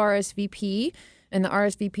and to RSVP. And the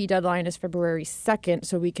RSVP deadline is February 2nd,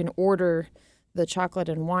 so we can order the chocolate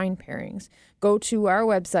and wine pairings. Go to our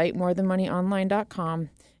website, morethanmoneyonline.com,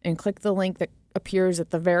 and click the link that appears at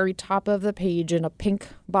the very top of the page in a pink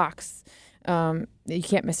box. You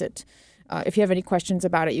can't miss it. If you have any questions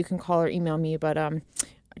about it, you can call or email me. But I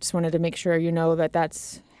just wanted to make sure you know that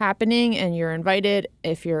that's happening and you're invited.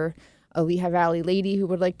 If you're a Lehigh Valley lady who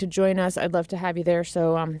would like to join us, I'd love to have you there.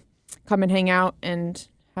 So come and hang out and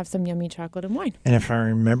have some yummy chocolate and wine. And if I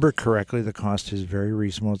remember correctly, the cost is very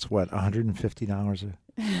reasonable. It's what, $150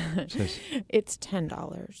 It's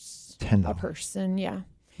 $10. $10 a person, yeah.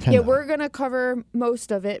 $10. Yeah, we're gonna cover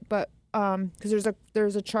most of it, but because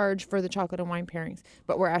there's a charge for the chocolate and wine pairings,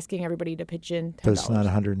 but we're asking everybody to pitch in $10. But it's not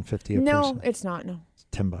 $150 a no, person. it's not. No, It's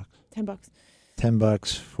 $10. $10.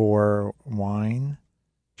 $10 for wine,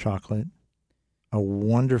 chocolate, a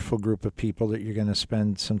wonderful group of people that you're going to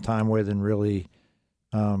spend some time with and really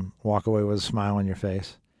walk away with a smile on your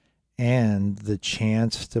face, and the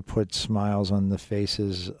chance to put smiles on the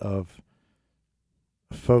faces of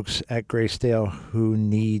folks at Graysdale who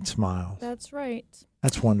need smiles. That's right.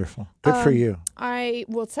 That's wonderful. Good for you. I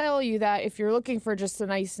will tell you that if you're looking for just a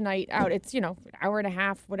nice night out, it's, an hour and a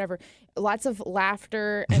half, whatever. Lots of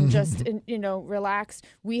laughter and just, relaxed.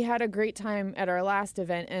 We had a great time at our last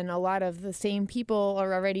event, and a lot of the same people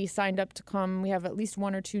are already signed up to come. We have at least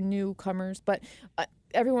one or two newcomers, but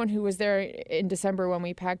everyone who was there in December when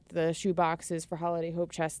we packed the shoe boxes for Holiday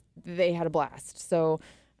Hope Chest, they had a blast. So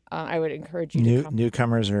I would encourage you to come.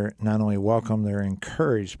 Newcomers are not only welcome, they're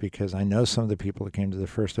encouraged, because I know some of the people that came to the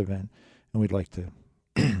first event, and we'd like to,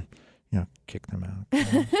 kick them out.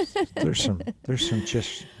 There's some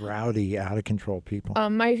just rowdy, out of control people.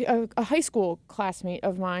 A high school classmate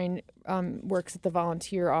of mine works at the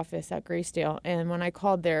volunteer office at Graysdale, and when I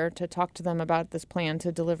called there to talk to them about this plan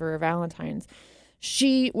to deliver Valentine's,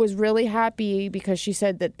 she was really happy because she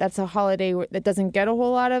said that that's a holiday that doesn't get a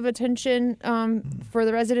whole lot of attention for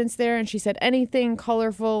the residents there. And she said anything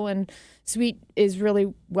colorful and sweet is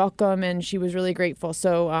really welcome, and she was really grateful.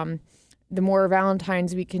 So the more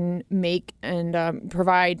Valentines we can make and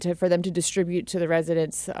provide for them to distribute to the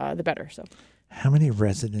residents, the better. So, how many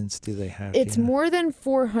residents do they have? It's more than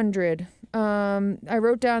 400. I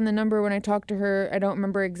wrote down the number when I talked to her. I don't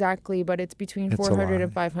remember exactly, but it's between 400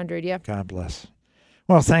 and 500. Yeah. God bless.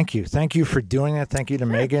 Well, thank you. Thank you for doing it. Thank you to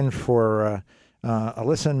Megan for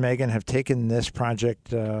Alyssa and Megan have taken this project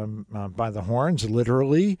by the horns,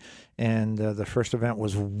 literally. And the first event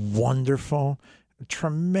was wonderful.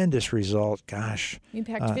 Tremendous result. Gosh. We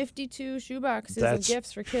packed 52 shoe boxes of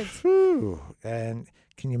gifts for kids. Whew. And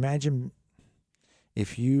can you imagine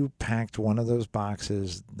if you packed one of those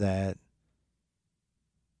boxes that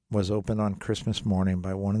was opened on Christmas morning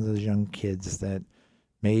by one of those young kids that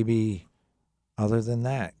maybe, other than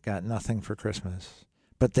that, got nothing for Christmas.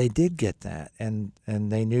 But they did get that, and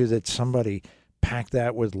they knew that somebody packed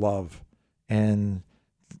that with love and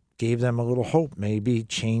gave them a little hope, maybe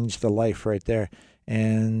changed the life right there.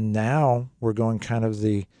 And now we're going kind of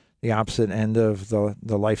the opposite end of the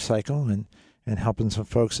life cycle and helping some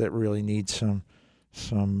folks that really need some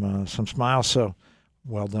smiles. So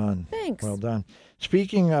well done. Thanks. Well done.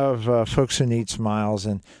 Speaking of folks who need smiles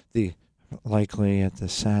and the likely at the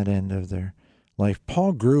sad end of their life,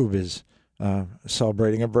 Paul Grube is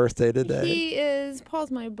celebrating a birthday today. He is.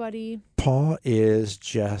 Paul's my buddy. Paul is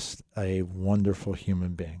just a wonderful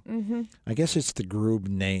human being. Mm-hmm. I guess it's the Grube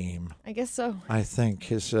name. I guess so. I think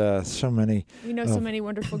his so many. We know so many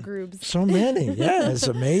wonderful Grubes. So many. Yeah, it's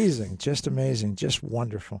amazing. Just amazing. Just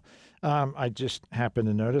wonderful. I just happen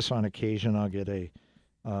to notice on occasion I'll get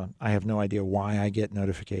I have no idea why I get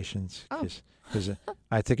notifications. Because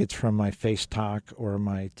I think it's from my Face Talk or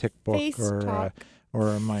my TikTok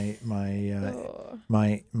or my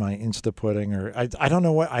Insta pudding, or I don't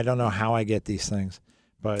know how I get these things,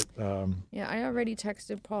 but yeah, I already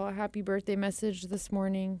texted Paul a happy birthday message this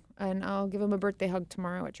morning, and I'll give him a birthday hug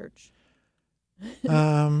tomorrow at church. You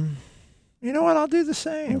know what? I'll do the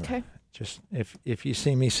same. Okay. Just if you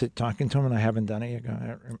see me talking to him and I haven't done it, you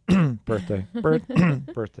go, birthday.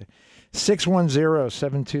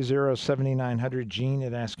 610-720-7900, Gene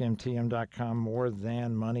at AskMTM.com,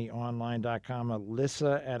 morethanmoneyonline.com,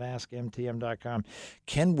 Alyssa at AskMTM.com.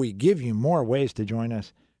 Can we give you more ways to join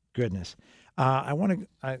us? Goodness. I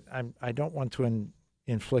don't want to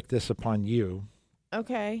inflict this upon you.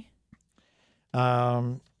 Okay.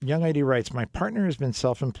 Young lady writes, my partner has been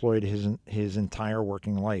self-employed his entire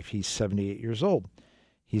working life. He's 78 years old.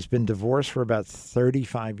 He's been divorced for about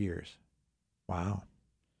 35 years. Wow.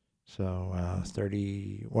 So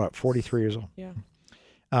 43 years old. Yeah.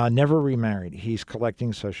 Never remarried. He's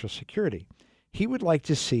collecting Social Security. He would like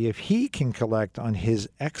to see if he can collect on his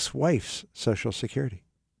ex-wife's Social Security.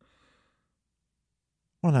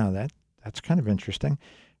 Well, now that's kind of interesting.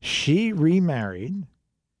 She remarried.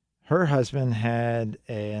 Her husband had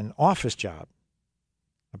an office job.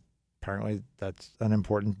 Apparently, that's an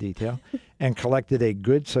important detail, and collected a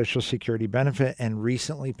good Social Security benefit and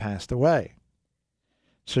recently passed away.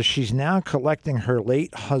 So she's now collecting her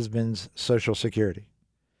late husband's Social Security.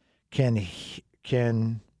 Can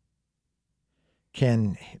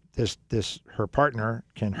her partner,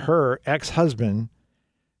 can her ex-husband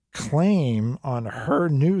claim on her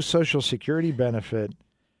new Social Security benefit,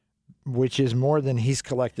 which is more than he's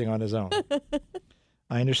collecting on his own?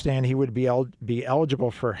 I understand he would be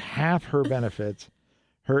eligible for half her benefits.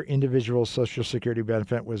 Her individual Social Security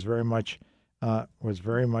benefit was very much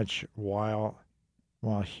while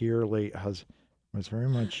here late husband was very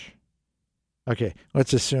much. Okay,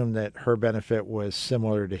 let's assume that her benefit was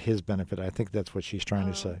similar to his benefit. I think that's what she's trying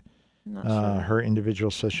to say. Not sure. Her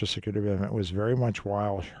individual Social Security benefit was very much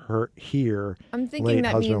while I'm thinking late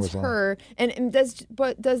that husband means was her. And does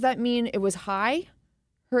that mean it was high?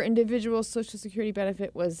 Her individual Social Security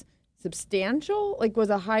benefit was substantial, like was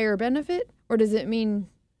a higher benefit, or does it mean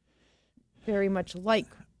very much like?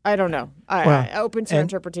 I don't know. I open to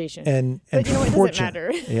interpretation. But you know, it doesn't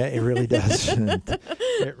matter. Yeah, it really doesn't.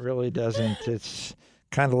 It really doesn't. It's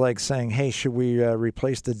kind of like saying, hey, should we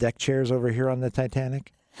replace the deck chairs over here on the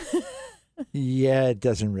Titanic? Yeah, it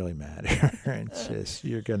doesn't really matter. It's just,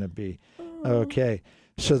 you're going to be okay.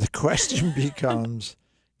 So the question becomes,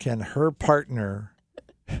 can her partner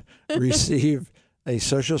receive a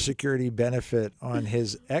Social Security benefit on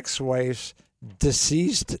his ex-wife's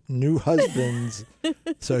deceased new husband's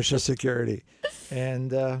Social Security?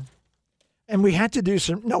 And we had to do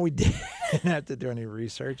we didn't have to do any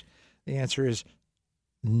research. The answer is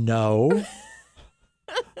no.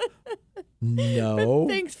 No.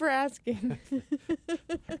 Thanks for asking.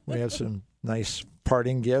 We have some nice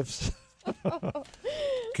parting gifts.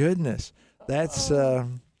 Goodness. That's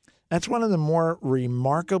one of the more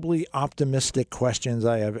remarkably optimistic questions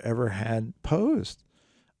I have ever had posed.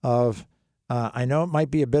 I know it might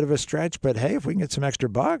be a bit of a stretch, but hey, if we can get some extra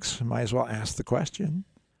bucks, might as well ask the question.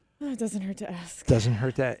 It doesn't hurt to ask. Doesn't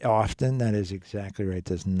hurt to often. That is exactly right.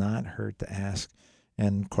 Does not hurt to ask.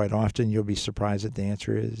 And quite often you'll be surprised that the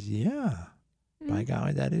answer is, yeah, by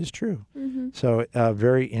golly, that is true. Mm-hmm. So a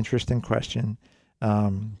very interesting question.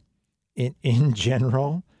 In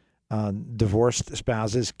general, divorced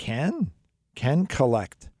spouses can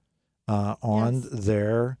collect on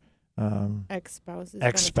their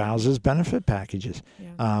ex-spouses benefit packages.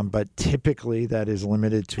 Yeah. But typically that is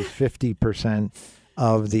limited to 50%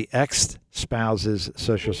 of the ex-spouse's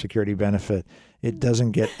Social Security benefit. It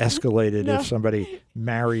doesn't get escalated if somebody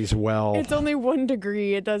marries well. It's only 1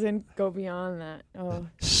 degree. It doesn't go beyond that. Oh.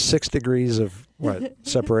 6 degrees of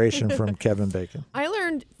separation from Kevin Bacon. I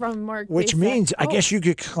learned from Mark. Which means, I guess you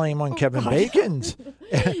could claim on Kevin Bacon's.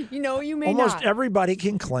 You may Almost not. everybody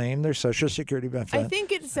can claim their Social Security benefit. I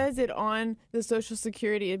think it says it on the Social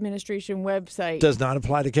Security Administration website. Does not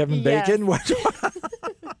apply to Kevin Yes. Bacon?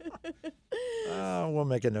 We'll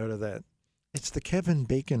make a note of that. It's the Kevin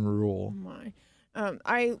Bacon rule. Oh my.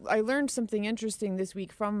 I learned something interesting this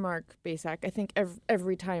week from Mark Basak. I think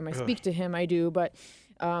every time I speak to him, I do, but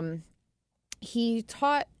he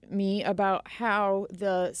taught me about how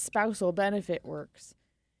the spousal benefit works.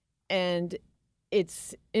 And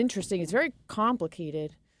it's interesting. It's very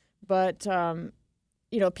complicated, but,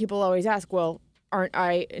 people always ask, well, aren't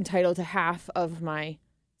I entitled to half of my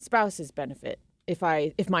spouse's benefit if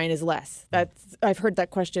mine is less? I've heard that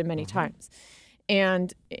question many times.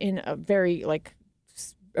 And in a very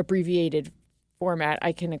abbreviated format,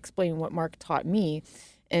 I can explain what Mark taught me.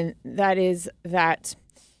 And that is that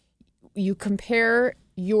you compare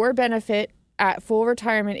your benefit at full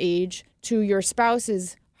retirement age to your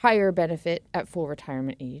spouse's higher benefit at full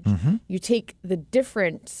retirement age. Mm-hmm. You take the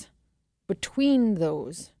difference between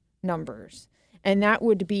those numbers, and that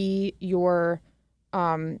would be your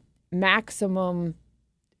maximum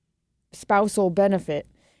spousal benefit.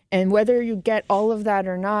 And whether you get all of that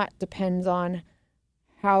or not depends on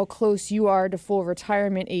how close you are to full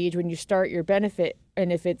retirement age when you start your benefit.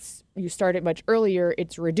 And if you start it much earlier,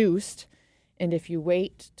 it's reduced. And if you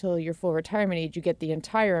wait till your full retirement age, you get the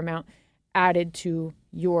entire amount added to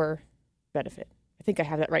your benefit. I think I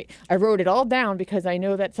have that right. I wrote it all down because I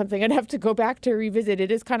know that's something I'd have to go back to revisit.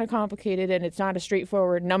 It is kind of complicated, and it's not a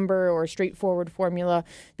straightforward number or a straightforward formula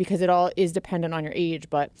because it all is dependent on your age.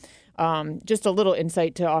 But just a little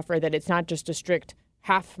insight to offer that it's not just a strict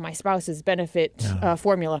half my spouse's benefit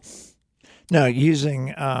formula. No,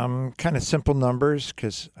 using kind of simple numbers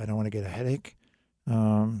because I don't want to get a headache,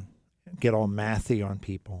 get all mathy on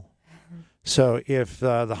people. So if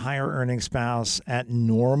the higher earning spouse at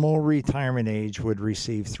normal retirement age would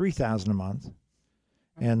receive $3,000 a month,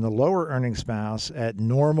 and the lower earning spouse at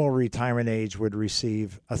normal retirement age would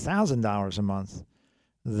receive $1,000 a month,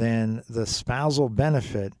 then the spousal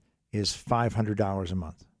benefit is $500 a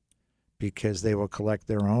month because they will collect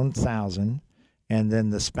their own $1,000, and then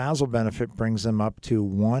the spousal benefit brings them up to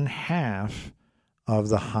 1/2 of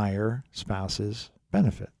the higher spouse's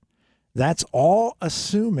benefit. That's all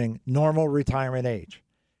assuming normal retirement age.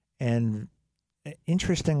 And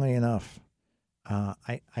interestingly enough,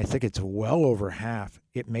 I think it's well over half.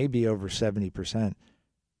 It may be over 70%.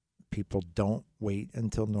 People don't wait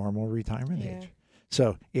until normal retirement age.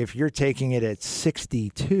 So if you're taking it at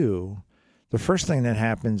 62, the first thing that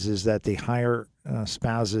happens is that the higher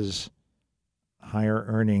higher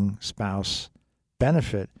earning spouse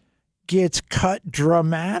benefit gets cut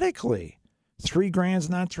dramatically. $3,000's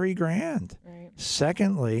not $3,000. Right.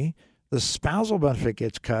 Secondly, the spousal benefit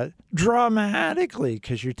gets cut dramatically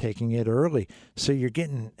because you're taking it early. So you're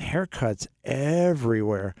getting haircuts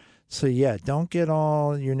everywhere. So yeah, don't get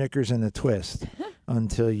all your knickers in a twist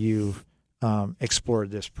until you've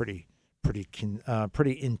explored this pretty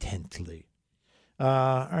intently.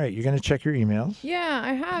 All right, you're going to check your emails. Yeah,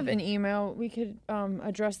 I have an email. We could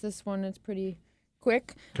address this one. It's pretty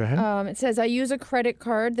quick. Go ahead. It says, I use a credit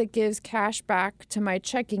card that gives cash back to my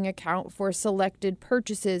checking account for selected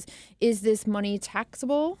purchases. Is this money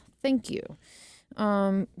taxable? Thank you.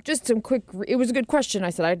 Just some quick, it was a good question.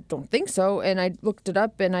 I said, I don't think so. And I looked it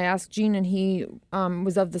up and I asked Gene and he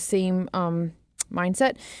was of the same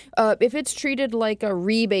mindset. If it's treated like a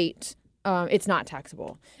rebate, it's not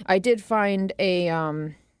taxable. I did find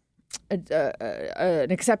an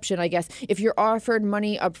exception, I guess. If you're offered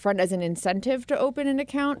money up front as an incentive to open an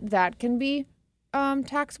account, that can be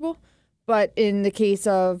taxable. But in the case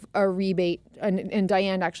of a rebate, and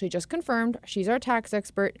Diane actually just confirmed, she's our tax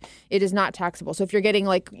expert, it is not taxable. So if you're getting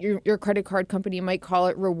like your credit card company might call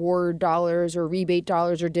it reward dollars or rebate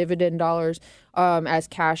dollars or dividend dollars as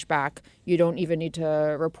cash back, you don't even need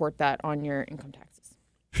to report that on your income taxes.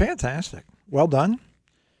 Fantastic. Well done.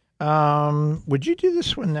 Would you do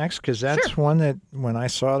this one next? Because that's one that when I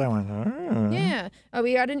saw it, I went, oh. Yeah.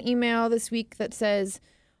 We got an email this week that says,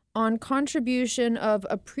 on contribution of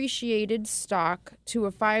appreciated stock to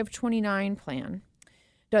a 529 plan,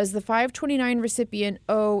 does the 529 recipient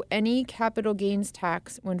owe any capital gains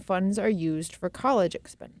tax when funds are used for college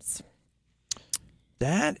expense?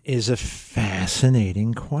 That is a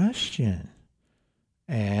fascinating question.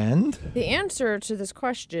 And? The answer to this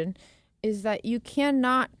question is that you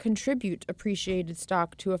cannot contribute appreciated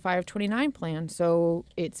stock to a 529 plan, so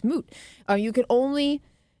it's moot. You can only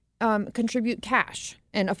contribute cash,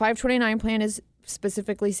 and a 529 plan is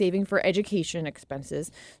specifically saving for education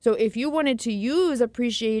expenses. So if you wanted to use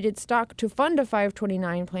appreciated stock to fund a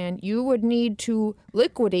 529 plan, you would need to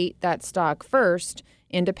liquidate that stock first,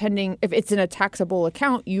 and depending if it's in a taxable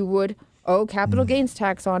account, you would owe capital gains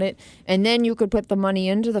tax on it, and then you could put the money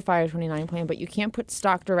into the 529 plan, but you can't put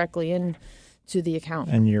stock directly into the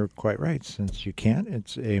account. And you're quite right. Since you can't,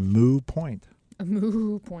 it's a moo point. A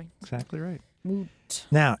moo point. Exactly right. Moot.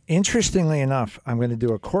 Now, interestingly enough, I'm going to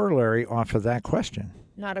do a corollary off of that question.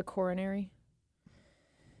 Not a coronary.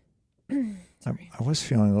 I was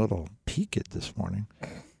feeling a little peaked this morning.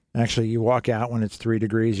 Actually, you walk out when it's 3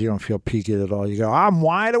 degrees, you don't feel peaked at all. You go, I'm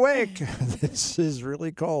wide awake. This is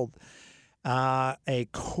really cold. A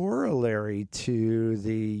corollary to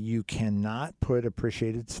the you cannot put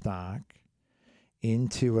appreciated stock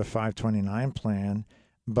into a 529 plan,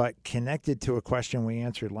 but connected to a question we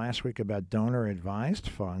answered last week about donor advised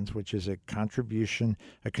funds, which is a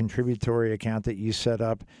contributory account that you set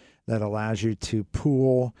up that allows you to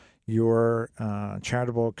pool your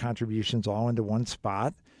charitable contributions all into one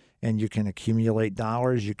spot, and you can accumulate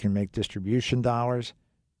dollars, you can make distribution dollars.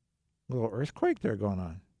 A little earthquake there going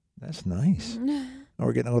on. That's nice.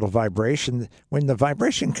 we're getting a little vibration. When the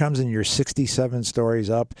vibration comes and you're 67 stories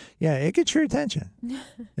up, yeah, it gets your attention.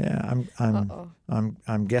 Yeah,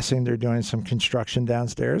 I'm guessing they're doing some construction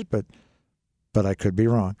downstairs, but I could be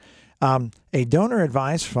wrong. A donor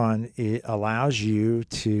advised fund, it allows you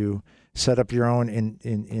to set up your own.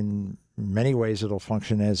 In many ways, it'll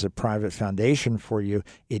function as a private foundation for you.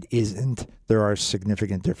 It isn't. There are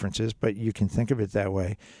significant differences, but you can think of it that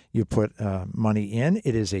way. You put money in.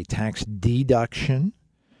 It is a tax deduction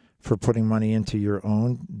for putting money into your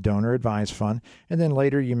own donor advised fund. And then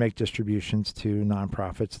later you make distributions to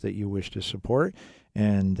nonprofits that you wish to support.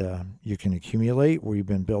 And you can accumulate. We've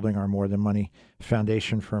been building our More Than Money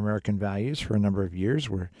Foundation for American Values for a number of years.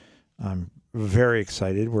 I'm very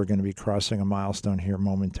excited. We're going to be crossing a milestone here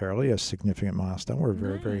momentarily, a significant milestone. We're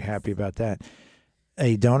very, very happy about that.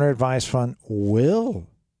 A donor advised fund will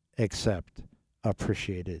accept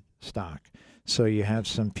appreciated stock. So you have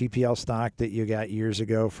some PPL stock that you got years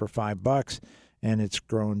ago for $5 and it's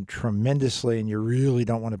grown tremendously and you really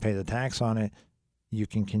don't want to pay the tax on it. You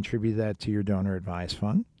can contribute that to your donor advised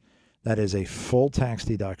fund. That is a full tax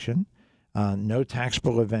deduction. No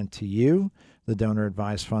taxable event to you. The donor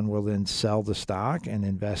advised fund will then sell the stock and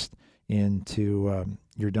invest into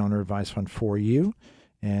your donor advised fund for you.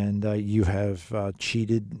 And you have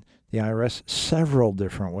cheated the IRS several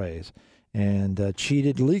different ways and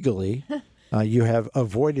cheated legally. You have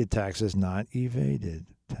avoided taxes, not evaded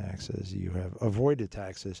taxes. You have avoided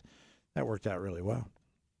taxes. That worked out really well.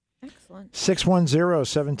 Excellent.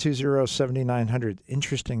 610-720-7900.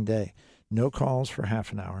 Interesting day. No calls for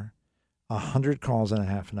half an hour. 100 calls in a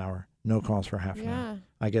half an hour. No calls for half an hour.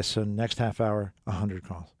 I guess so next half hour, 100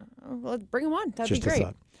 calls. Well, bring them on. That'd Just be great. a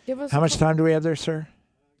thought. Give us How much time do we have there, sir?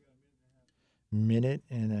 Minute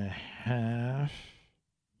and a half.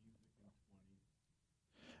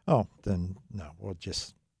 Oh, then no, we'll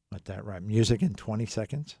just let that ride. Music in 20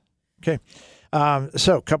 seconds. Okay.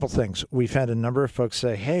 So a couple things. We've had a number of folks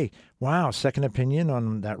say, hey, wow, second opinion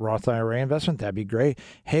on that Roth IRA investment. That'd be great.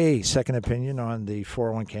 Hey, second opinion on the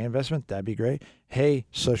 401k investment. That'd be great. Hey,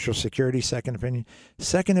 Social Security, second opinion.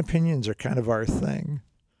 Second opinions are kind of our thing.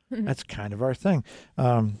 That's kind of our thing.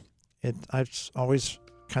 I've always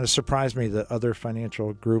kind of surprised me that other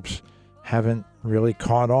financial groups haven't really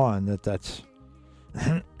caught on that's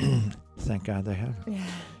thank God they haven't. Yeah.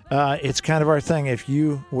 It's kind of our thing. If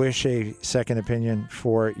you wish a second opinion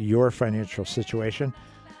for your financial situation,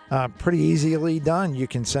 pretty easily done. You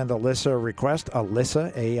can send Alyssa a request,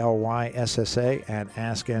 Alyssa, ALYSSA, at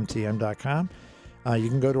askmtm.com. You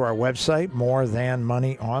can go to our website,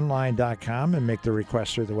 morethanmoneyonline.com, and make the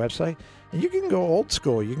request through the website. And you can go old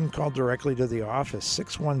school. You can call directly to the office,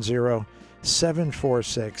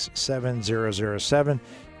 610-746-7007. Of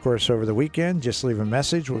course, over the weekend, just leave a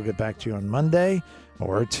message. We'll get back to you on Monday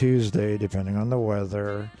or Tuesday, depending on the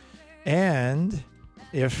weather. And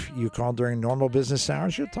if you call during normal business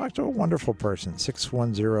hours, you'll talk to a wonderful person,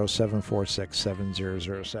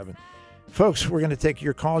 610-746-7007. Folks, we're going to take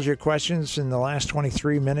your calls, your questions in the last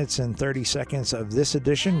 23 minutes and 30 seconds of this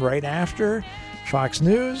edition, right after Fox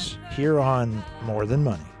News, here on More Than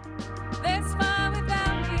Money. This far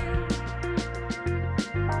without you.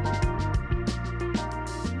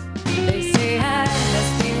 They say I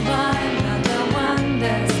must be one of the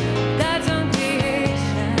wonders God's own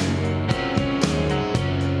creation.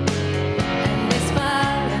 And as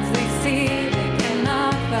far as they see, they can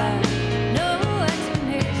offer no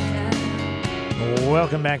explanation.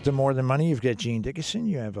 Welcome back to More Than Money. You've got Gene Dickinson.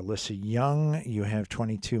 You have Alyssa Young. You have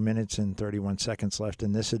 22 minutes and 31 seconds left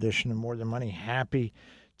in this edition of More Than Money. Happy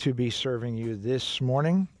to be serving you this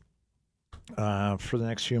morning. For the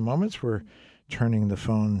next few moments, we're turning the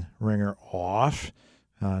phone ringer off.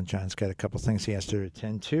 John's got a couple things he has to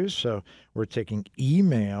attend to, so we're taking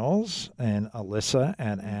emails, and Alyssa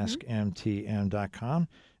at askmtm.com,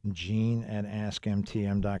 Gene at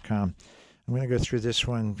askmtm.com. I'm going to go through this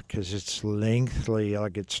one because it's lengthy. I'll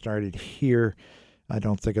get started here. I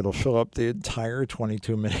don't think it'll fill up the entire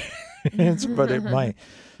 22 minutes, but it might.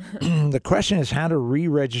 The question is how to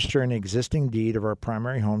re-register an existing deed of our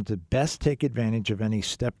primary home to best take advantage of any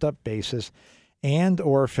stepped-up basis and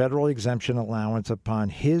or federal exemption allowance upon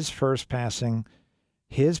his passing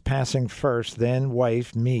first, then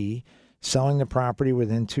wife, me, selling the property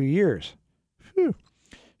within 2 years. Whew.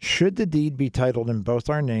 Should the deed be titled in both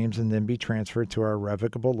our names and then be transferred to our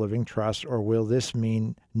irrevocable living trust, or will this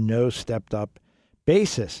mean no stepped-up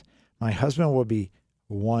basis? My husband will be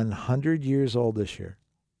 100 years old this year.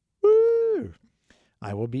 Woo!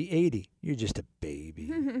 I will be 80. You're just a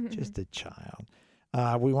baby, just a child.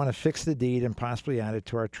 We want to fix the deed and possibly add it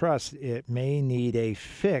to our trust. It may need a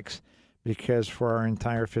fix, because for our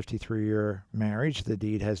entire 53-year marriage, the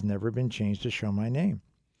deed has never been changed to show my name.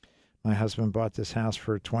 My husband bought this house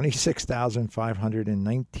for $26,500 in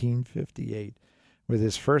 1958 with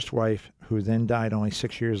his first wife, who then died only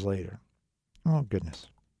 6 years later. Oh, goodness.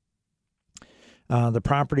 The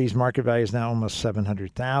property's market value is now almost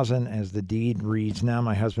 $700,000. As the deed reads now,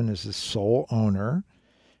 my husband is the sole owner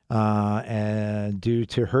due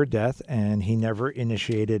to her death, and he never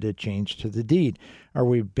initiated a change to the deed. Are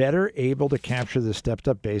we better able to capture the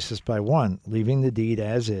stepped-up basis by, 1, leaving the deed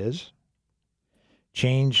as is?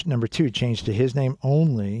 Number 2, change to his name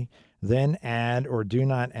only, then add or do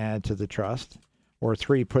not add to the trust. Or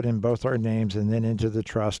 3, put in both our names and then into the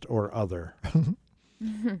trust or other.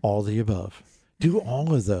 All the above. Do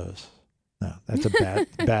all of those. No, that's a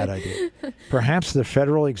bad idea. Perhaps the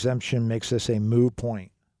federal exemption makes this a moot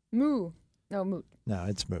point. Moo. No, moot. No,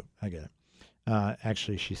 it's moot. I get it.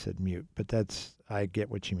 Actually, she said mute, but I get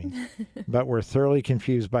what you mean. But we're thoroughly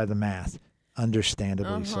confused by the math.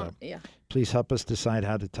 Understandably so. Yeah. Please help us decide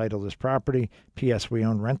how to title this property. P.S. We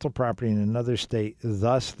own rental property in another state,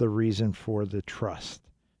 thus the reason for the trust.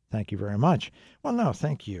 Thank you very much. Well, no,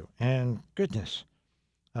 thank you. And goodness.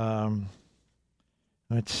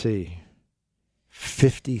 Let's see.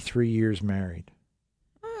 53 years married.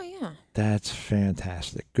 Oh, yeah. That's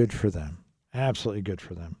fantastic. Good for them. Absolutely good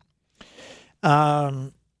for them.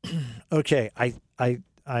 Okay,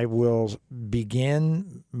 I will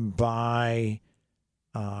begin by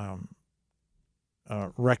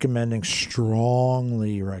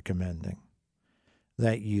strongly recommending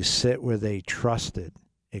that you sit with a trusted,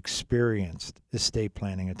 experienced estate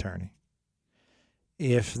planning attorney.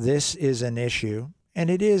 If this is an issue, and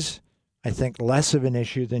it is, I think, less of an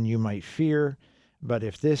issue than you might fear, but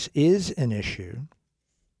if this is an issue,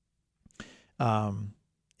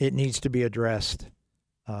 it needs to be addressed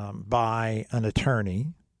by an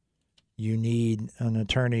attorney. You need an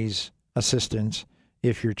attorney's assistance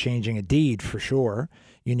if you're changing a deed, for sure.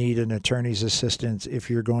 You need an attorney's assistance if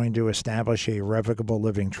you're going to establish a revocable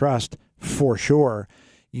living trust, for sure.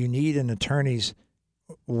 You need an attorney's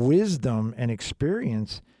wisdom and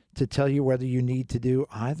experience to tell you whether you need to do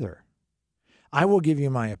either. I will give you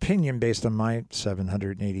my opinion based on my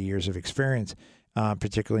 780 years of experience,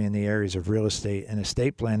 particularly in the areas of real estate and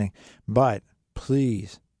estate planning. But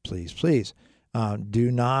please, please, please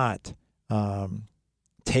do not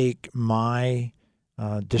take my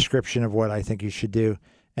description of what I think you should do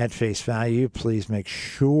at face value. Please make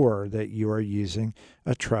sure that you are using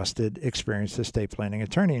a trusted, experienced estate planning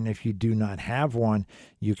attorney. And if you do not have one,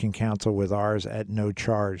 you can counsel with ours at no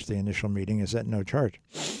charge. The initial meeting is at no charge.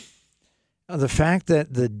 The fact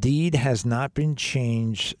that the deed has not been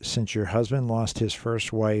changed since your husband lost his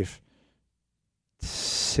first wife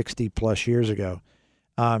 60 plus years ago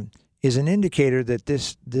is an indicator that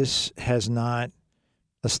this has not,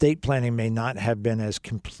 estate planning may not have been as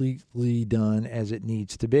completely done as it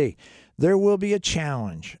needs to be. There will be a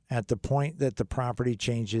challenge at the point that the property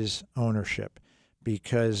changes ownership,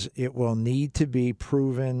 because it will need to be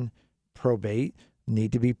proven probate,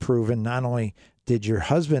 need to be proven not only did your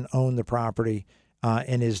husband own the property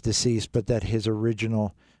and is deceased, but that his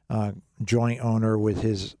original joint owner with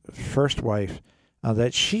his first wife,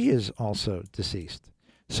 that she is also deceased.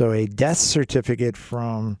 So a death certificate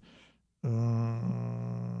from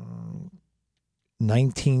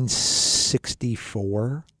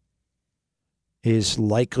 1964 is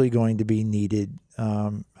likely going to be needed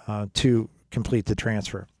to complete the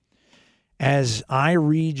transfer. As I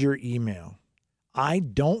read your email, I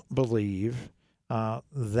don't believe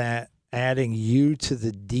that adding you to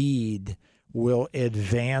the deed will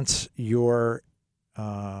advance your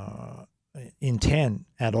intent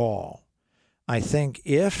at all. I think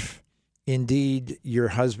if indeed your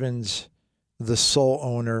husband's the sole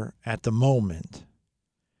owner at the moment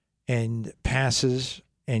and passes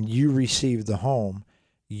and you receive the home,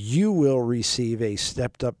 you will receive a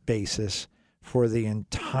stepped up basis for the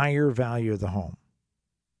entire value of the home.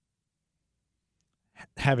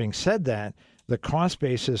 Having said that, the cost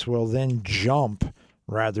basis will then jump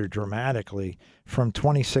rather dramatically from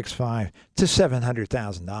 $26,500 to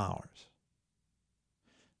 $700,000.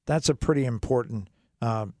 That's a pretty important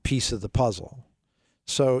piece of the puzzle.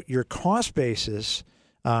 So your cost basis,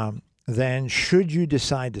 then, should you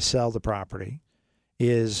decide to sell the property,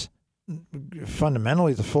 is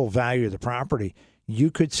fundamentally the full value of the property. You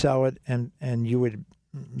could sell it and you would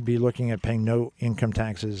be looking at paying no income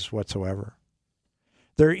taxes whatsoever.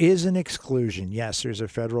 There is an exclusion. Yes, there's a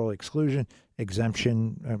federal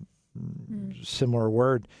exemption, similar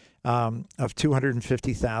word, of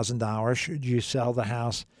 $250,000 should you sell the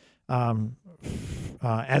house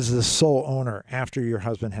as the sole owner after your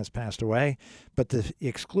husband has passed away, but the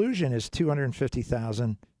exclusion is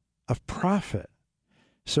 $250,000 of profit.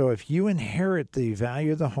 So if you inherit the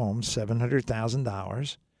value of the home,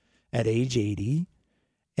 $700,000 at age 80,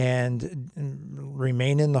 and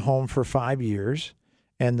remain in the home for 5 years,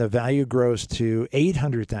 and the value grows to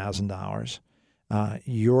 $800,000,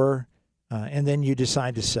 and then you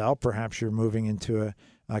decide to sell, perhaps you're moving into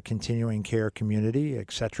a continuing care community,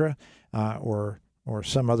 et cetera, or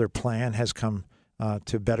some other plan has come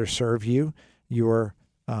to better serve you. Your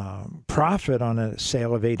profit on a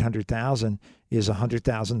sale of $800,000 is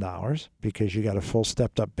 $100,000 because you got a full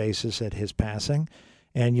stepped-up basis at his passing,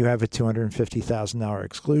 and you have a $250,000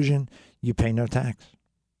 exclusion. You pay no tax.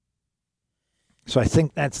 So I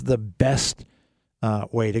think that's the best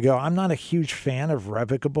way to go. I'm not a huge fan of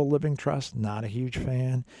revocable living trust, not a huge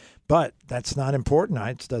fan, but that's not important.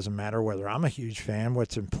 It doesn't matter whether I'm a huge fan.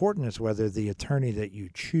 What's important is whether the attorney that you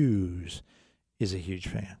choose is a huge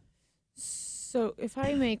fan. So if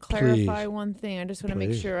I may clarify Please. one thing, I just want to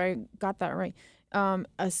make Please. sure I got that right.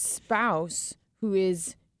 A spouse who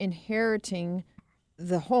is inheriting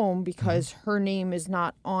the home because her name is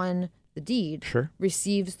not on the deed Sure.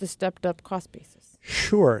 receives the stepped up cost basis.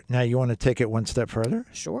 Sure. Now you want to take it one step further?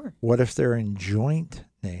 Sure. What if they're in joint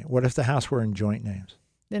name? What if the house were in joint names?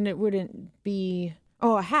 Then it wouldn't be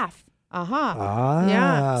a half. Aha. Ah,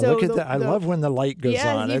 Yeah. So look at that. I love when the light goes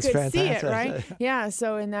yeah, on. you That's could fantastic. see it, right? Yeah.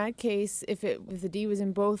 So in that case, if the deed was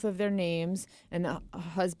in both of their names and the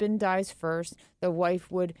husband dies first, the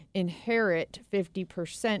wife would inherit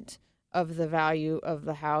 50% of the value of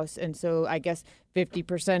the house, and so I guess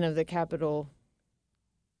 50% of the capital.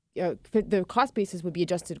 The cost basis would be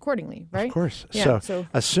adjusted accordingly, right? Of course. Yeah, So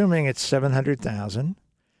assuming it's $700,000,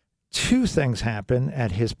 two things happen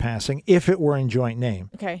at his passing if it were in joint name.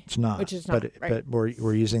 Okay. It's not. Which is not, right. But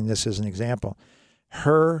we're using this as an example.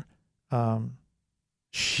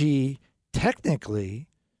 She technically,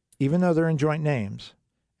 even though they're in joint names,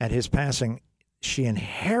 at his passing, she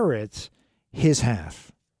inherits his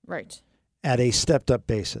half Right. at a stepped-up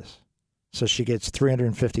basis. So she gets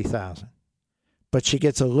 $350,000. But she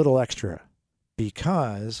gets a little extra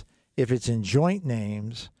because if it's in joint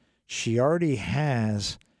names, she already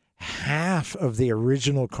has half of the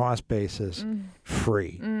original cost basis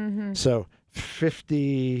free. Mm-hmm. So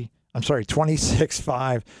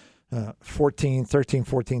 26.5,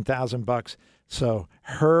 14,000 bucks. So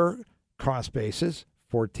her cost basis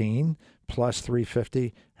 14 plus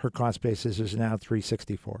 350. Her cost basis is now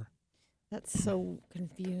 364. That's so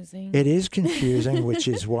confusing. It is confusing, which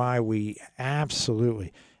is why we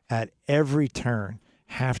absolutely, at every turn,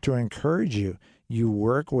 have to encourage you. You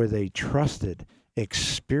work with a trusted,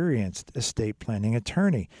 experienced estate planning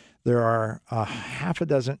attorney. There are half a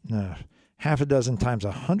dozen times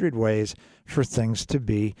 100 ways for things to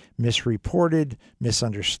be misreported,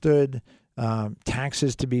 misunderstood,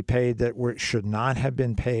 taxes to be paid that should not have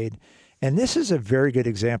been paid. And this is a very good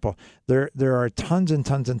example. There are tons and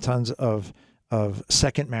tons and tons of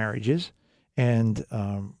second marriages, and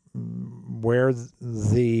where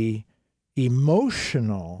the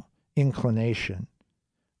emotional inclination,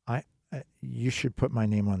 you should put my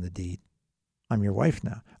name on the deed. I'm your wife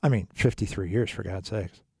now. 53 years, for God's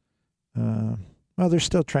sakes. Well, they're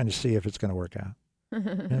still trying to see if it's going to work out.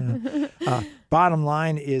 Yeah. Bottom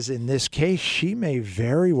line is, in this case, she may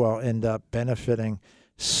very well end up benefiting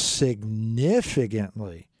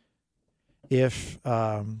significantly if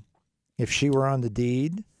she were on the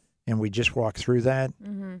deed and we just walk through that.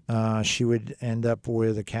 She would end up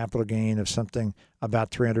with a capital gain of something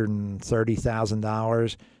about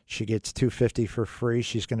 $330,000. She gets $250 for free.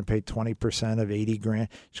 She's going to pay 20% of $80,000.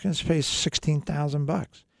 She's going to pay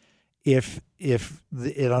 $16,000. If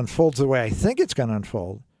it unfolds the way I think it's going to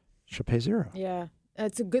unfold, she'll pay zero. Yeah.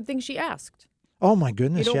 It's a good thing she asked. Oh my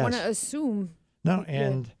goodness! You don't yes. want to assume. No,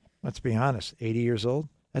 and let's be honest, 80 years old,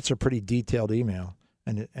 that's a pretty detailed email,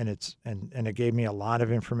 and it gave me a lot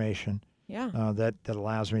of information. Yeah. That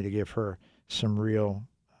allows me to give her some real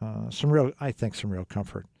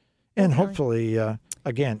comfort, and hopefully,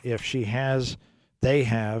 again, if they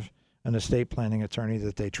have an estate planning attorney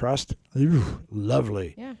that they trust,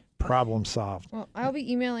 lovely. Yeah. Problem solved. Well, I'll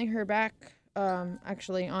be emailing her back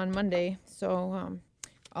actually on Monday, so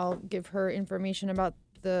I'll give her information about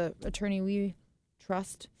the attorney we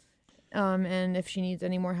trust, and if she needs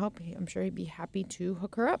any more help, I'm sure he'd be happy to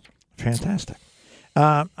hook her up. Fantastic.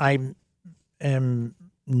 I am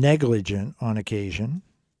negligent on occasion.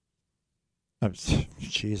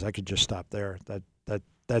 Geez, I could just stop there.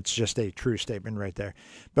 That's just a true statement right there.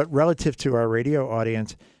 But relative to our radio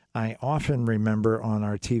audience, I often remember on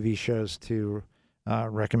our TV shows to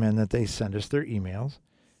recommend that they send us their emails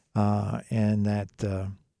and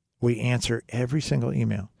that we answer every single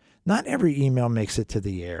email. Not every email makes it to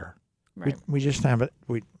the air. Right. We just have it.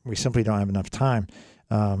 We simply don't have enough time.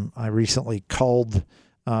 I recently culled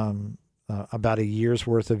about a year's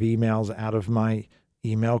worth of emails out of my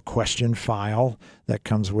email question file that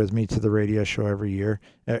comes with me to the radio show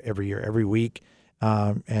every week.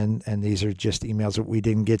 And these are just emails that we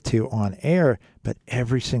didn't get to on air, but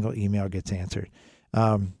every single email gets answered.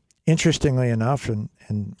 Interestingly enough,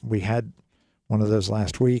 and we had one of those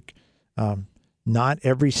last week, not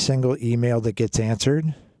every single email that gets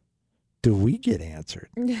answered do we get answered.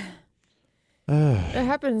 It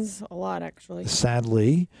happens a lot, actually.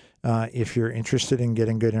 Sadly, if you're interested in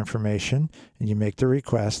getting good information and you make the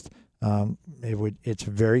request, it's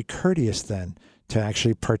very courteous then to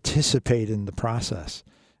actually participate in the process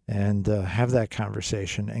and have that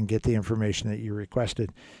conversation and get the information that you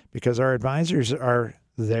requested, because our advisors are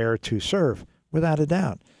there to serve without a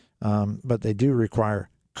doubt, but they do require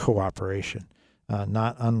cooperation,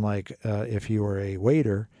 not unlike if you were a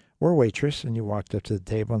waiter or waitress and you walked up to the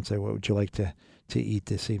table and say, what would you like to eat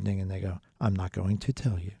this evening? And they go, I'm not going to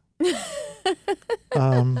tell you.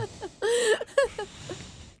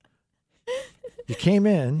 You came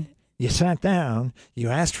in, you sat down, you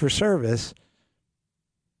asked for service,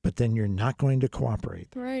 but then you're not going to cooperate.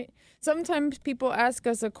 Right. Sometimes people ask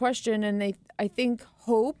us a question and they, I think,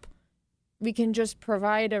 hope we can just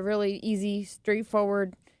provide a really easy,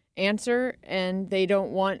 straightforward answer, and they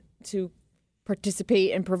don't want to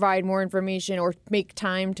participate and provide more information or make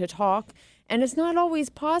time to talk. And it's not always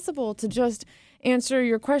possible to just answer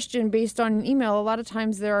your question based on an email. A lot of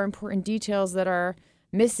times there are important details that are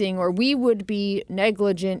missing, or we would be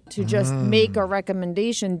negligent to just make a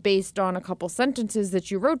recommendation based on a couple sentences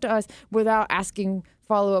that you wrote to us without asking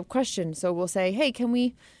follow-up questions. So we'll say, hey, can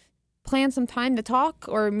we plan some time to talk,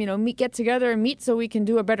 or, get together and meet so we can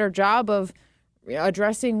do a better job of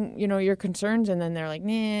addressing, your concerns? And then they're like,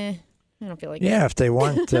 nah, I don't feel like it. Yeah, if they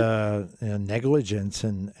want negligence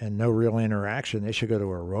and no real interaction, they should go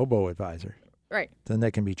to a robo-advisor. Right. Then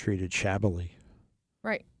they can be treated shabbily.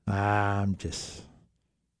 Right. I'm just...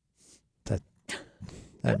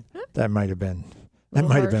 That might have been a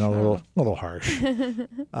little harsh.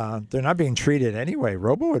 They're not being treated anyway.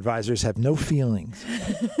 Robo-advisors have no feelings.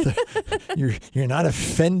 You're not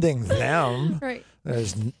offending them. Right.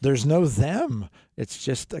 There's no them. It's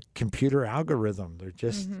just a computer algorithm. They're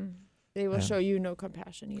just... They will show you no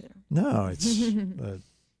compassion either. No, it's...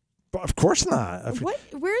 of course not.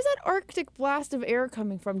 Where is that Arctic blast of air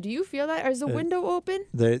coming from? Do you feel that? Is the window open?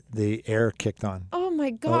 The air kicked on. Oh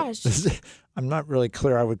my gosh. I'm not really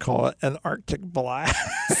clear. I would call it an Arctic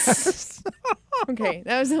blast. Okay,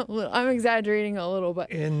 that was a little, I'm exaggerating a little,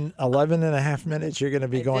 but in 11 and a half minutes, you're going to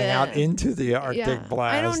be going out into the Arctic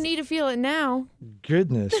blast. I don't need to feel it now.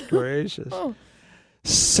 Goodness gracious.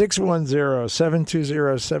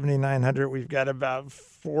 610-720-7900. We've got about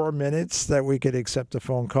 4 minutes that we could accept a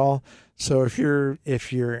phone call. So if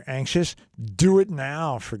you're anxious, do it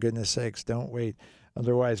now, for goodness sakes. Don't wait.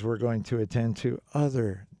 Otherwise, we're going to attend to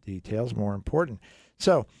other details more important.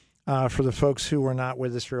 So for the folks who were not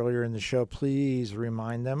with us earlier in the show, please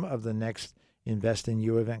remind them of the next Invest in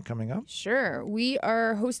You event coming up. Sure. We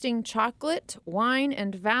are hosting chocolate, wine,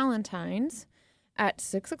 and Valentine's at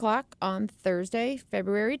 6 o'clock on Thursday,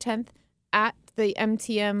 February 10th at the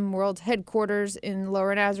MTM World Headquarters in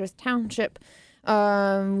Lower Nazareth Township.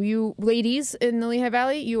 You ladies in the Lehigh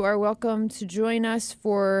Valley, you are welcome to join us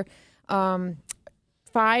for 5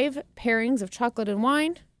 pairings of chocolate and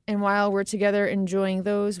wine. And while we're together enjoying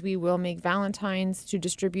those, we will make Valentines to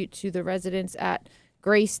distribute to the residents at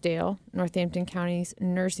Graysdale, Northampton County's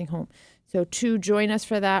nursing home. So to join us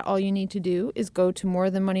for that, all you need to do is go to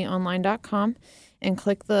morethanmoneyonline.com and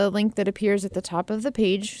click the link that appears at the top of the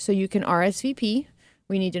page so you can RSVP.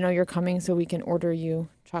 We need to know you're coming so we can order you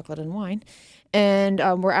chocolate and wine. And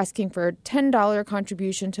we're asking for a $10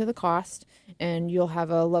 contribution to the cost, and you'll have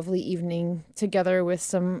a lovely evening together with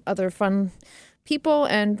some other fun people,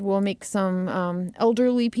 and we'll make some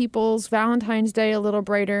elderly people's Valentine's Day a little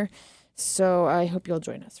brighter. So I hope you'll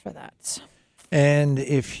join us for that. And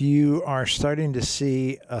if you are starting to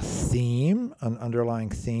see a theme, an underlying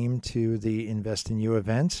theme to the Invest in You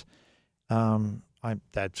events,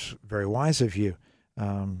 that's very wise of you.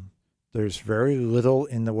 There's very little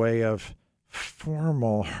in the way of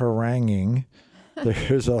formal haranguing.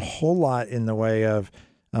 There's a whole lot in the way of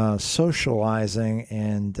socializing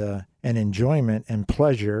and enjoyment and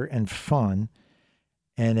pleasure and fun,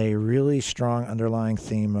 and a really strong underlying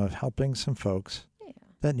theme of helping some folks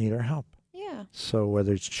that need our help. Yeah. So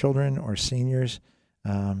whether it's children or seniors,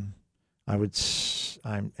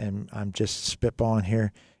 I'm just spitballing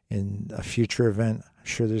here. In a future event, I'm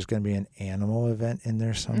sure there's going to be an animal event in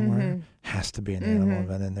there somewhere. Has to be an animal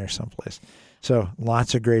event in there someplace. So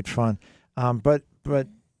lots of great fun, but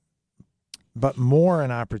more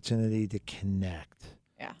an opportunity to connect.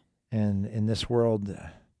 Yeah. And in this world,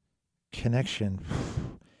 connection.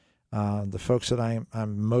 The folks that I'm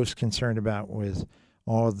most concerned about with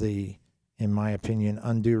all the, in my opinion,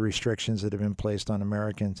 undue restrictions that have been placed on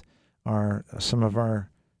Americans are some of our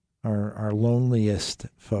loneliest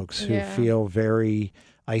folks who feel very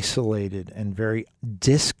isolated and very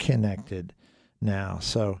disconnected now.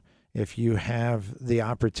 So if you have the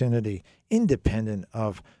opportunity, independent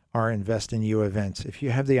of our Invest in You events, if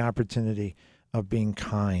you have the opportunity of being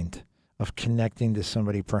kind, of connecting to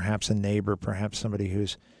somebody, perhaps a neighbor, perhaps somebody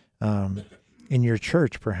who's in your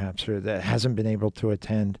church, perhaps, or that hasn't been able to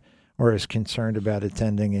attend or is concerned about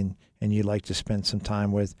attending, and you'd like to spend some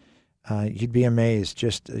time with, you'd be amazed.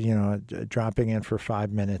 Just dropping in for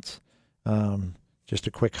 5 minutes, just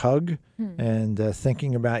a quick hug, and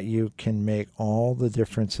thinking about you can make all the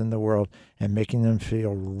difference in the world, and making them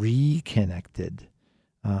feel reconnected.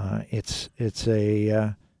 It's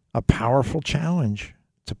a powerful challenge.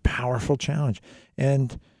 It's a powerful challenge,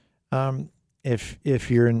 and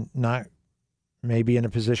if you're not maybe in a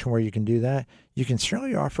position where you can do that, you can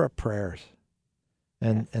certainly offer up prayers.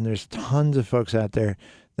 And there's tons of folks out there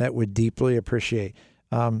that would deeply appreciate.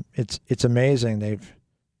 It's amazing.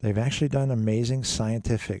 They've actually done amazing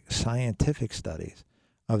scientific studies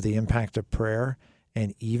of the impact of prayer,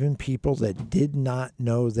 and even people that did not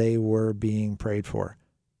know they were being prayed for.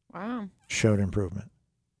 Wow. Showed improvement.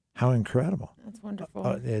 How incredible. That's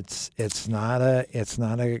wonderful. It's not a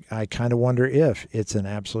I kind of wonder if it's an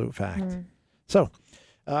absolute fact. So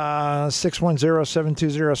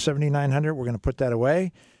 610-720-7900. We're going to put that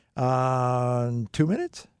away. 2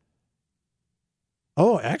 minutes?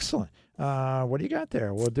 Oh, excellent. What do you got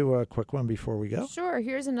there? We'll do a quick one before we go. Sure.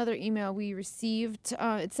 Here's another email we received.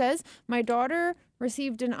 It says, my daughter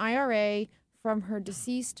received an IRA from her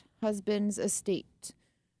deceased husband's estate.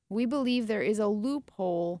 We believe there is a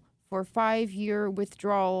loophole for 5-year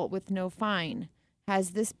withdrawal with no fine.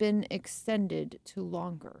 Has this been extended to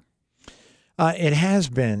longer? It has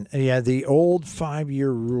been. Yeah, the old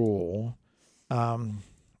 5-year rule,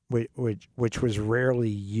 which was rarely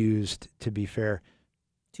used, to be fair.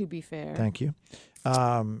 To be fair. Thank you.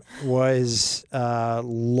 Was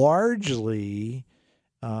largely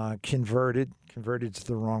converted. Converted's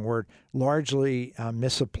the wrong word. Largely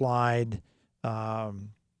misapplied,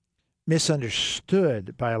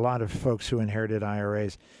 misunderstood by a lot of folks who inherited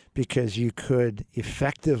IRAs, because you could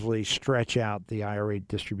effectively stretch out the IRA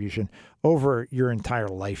distribution over your entire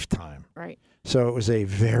lifetime. Right. So it was a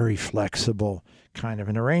very flexible kind of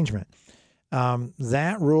an arrangement.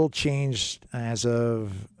 That rule changed as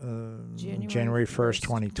of January 1st,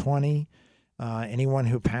 2020. Anyone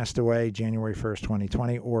who passed away January 1st,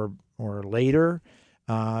 2020 or later,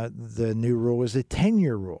 the new rule is a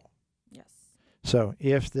 10-year rule. Yes. So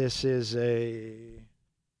if this is a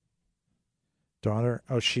daughter,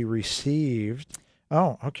 she received,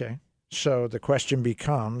 okay. So the question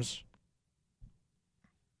becomes,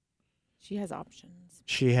 she has options.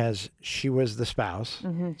 She was the spouse,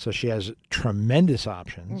 so she has tremendous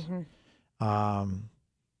options.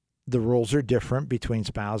 The rules are different between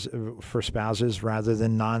spouses rather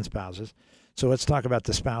than non-spouses. So let's talk about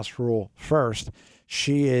the spouse rule first.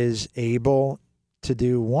 She is able to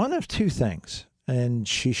do one of two things, and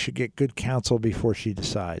she should get good counsel before she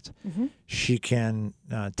decides. She can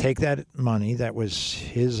take that money that was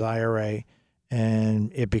his IRA,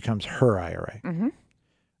 and it becomes her IRA.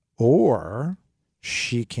 Or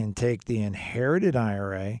she can take the inherited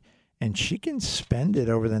IRA and she can spend it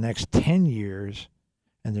over the next 10 years,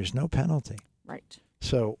 and there's no penalty. Right.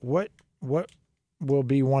 So what will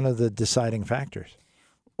be one of the deciding factors?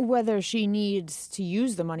 Whether she needs to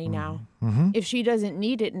use the money now. If she doesn't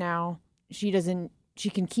need it now, she can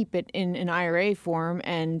keep it in an IRA form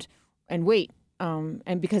and wait.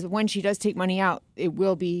 And because when she does take money out, it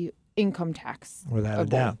will be income tax. Without a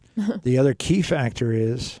doubt. The other key factor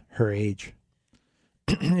is her age.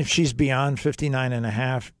 If she's beyond 59 and a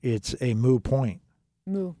half, it's a moot point.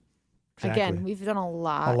 Moo. Exactly. Again, we've done a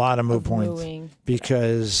lot of moot points mooing.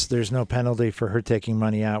 Because there's no penalty for her taking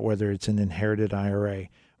money out, whether it's an inherited IRA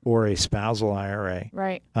or a spousal IRA,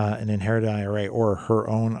 right? An inherited IRA or her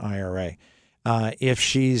own IRA. If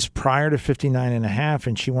she's prior to 59 and a half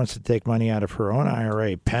and she wants to take money out of her own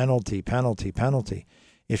IRA, penalty.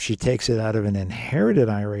 If she takes it out of an inherited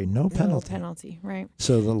IRA, no penalty. No penalty, right.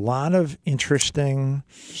 So a lot of interesting.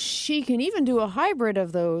 She can even do a hybrid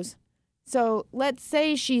of those. So let's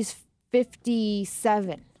say she's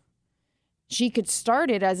 57. She could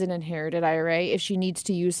start it as an inherited IRA if she needs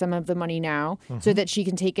to use some of the money now so that she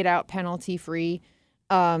can take it out penalty free.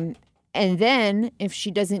 And then if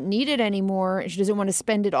she doesn't need it anymore, she doesn't want to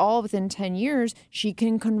spend it all within 10 years, she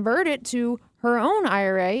can convert it to her own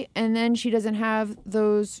IRA, and then she doesn't have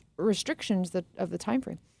those restrictions of the time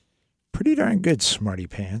frame. Pretty darn good, Smarty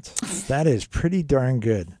Pants. That is pretty darn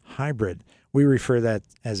good. Hybrid. We refer that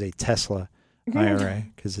as a Tesla IRA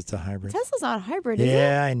because it's a hybrid. Tesla's not a hybrid, is it?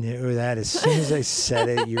 Yeah, I knew that. As soon as I said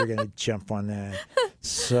it, you were going to jump on that.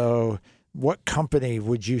 So what company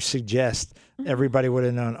would you suggest everybody would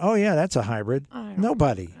have known? Oh, yeah, that's a hybrid.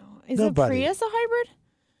 Nobody. Is Nobody. a Prius a hybrid?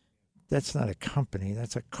 That's not a company.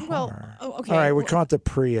 That's a car. Well, okay. All right, we call it the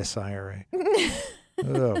Prius IRA.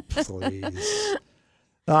 Oh, please.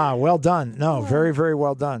 Well done. No, very, very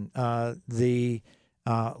well done.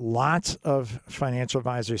 Lots of financial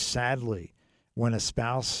advisors, sadly, when a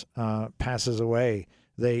spouse passes away,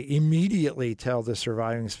 they immediately tell the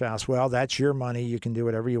surviving spouse, well, that's your money. You can do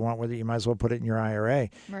whatever you want with it. You might as well put it in your IRA.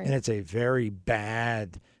 Right. And it's a very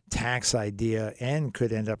bad tax idea and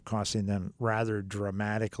could end up costing them rather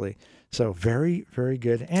dramatically. So very, very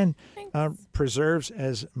good. And preserves,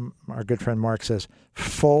 as our good friend Mark says,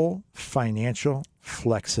 full financial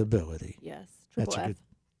flexibility. Yes. That's a good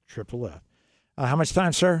triple F. How much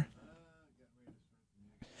time, sir?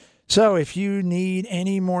 So if you need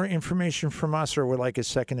any more information from us or would like a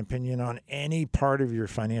second opinion on any part of your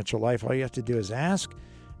financial life, all you have to do is ask.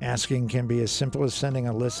 Asking can be as simple as sending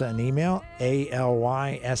Alyssa an email,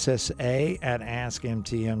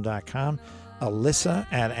 ALYSSA@askmtm.com,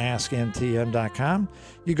 Alyssa@askmtm.com.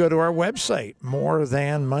 You go to our website,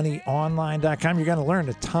 morethanmoneyonline.com. You're going to learn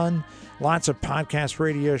a ton, lots of podcast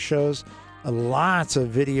radio shows, lots of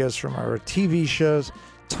videos from our TV shows,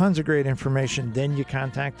 tons of great information. Then you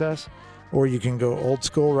contact us, or you can go old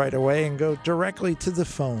school right away and go directly to the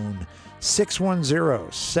phone,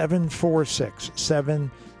 610-746-7007,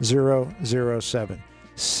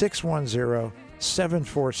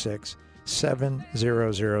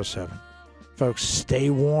 610-746-7007. Folks, stay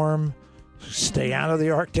warm, stay out of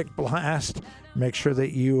the Arctic blast, make sure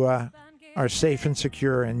that you are safe and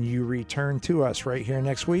secure, and you return to us right here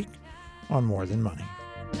next week on More Than Money.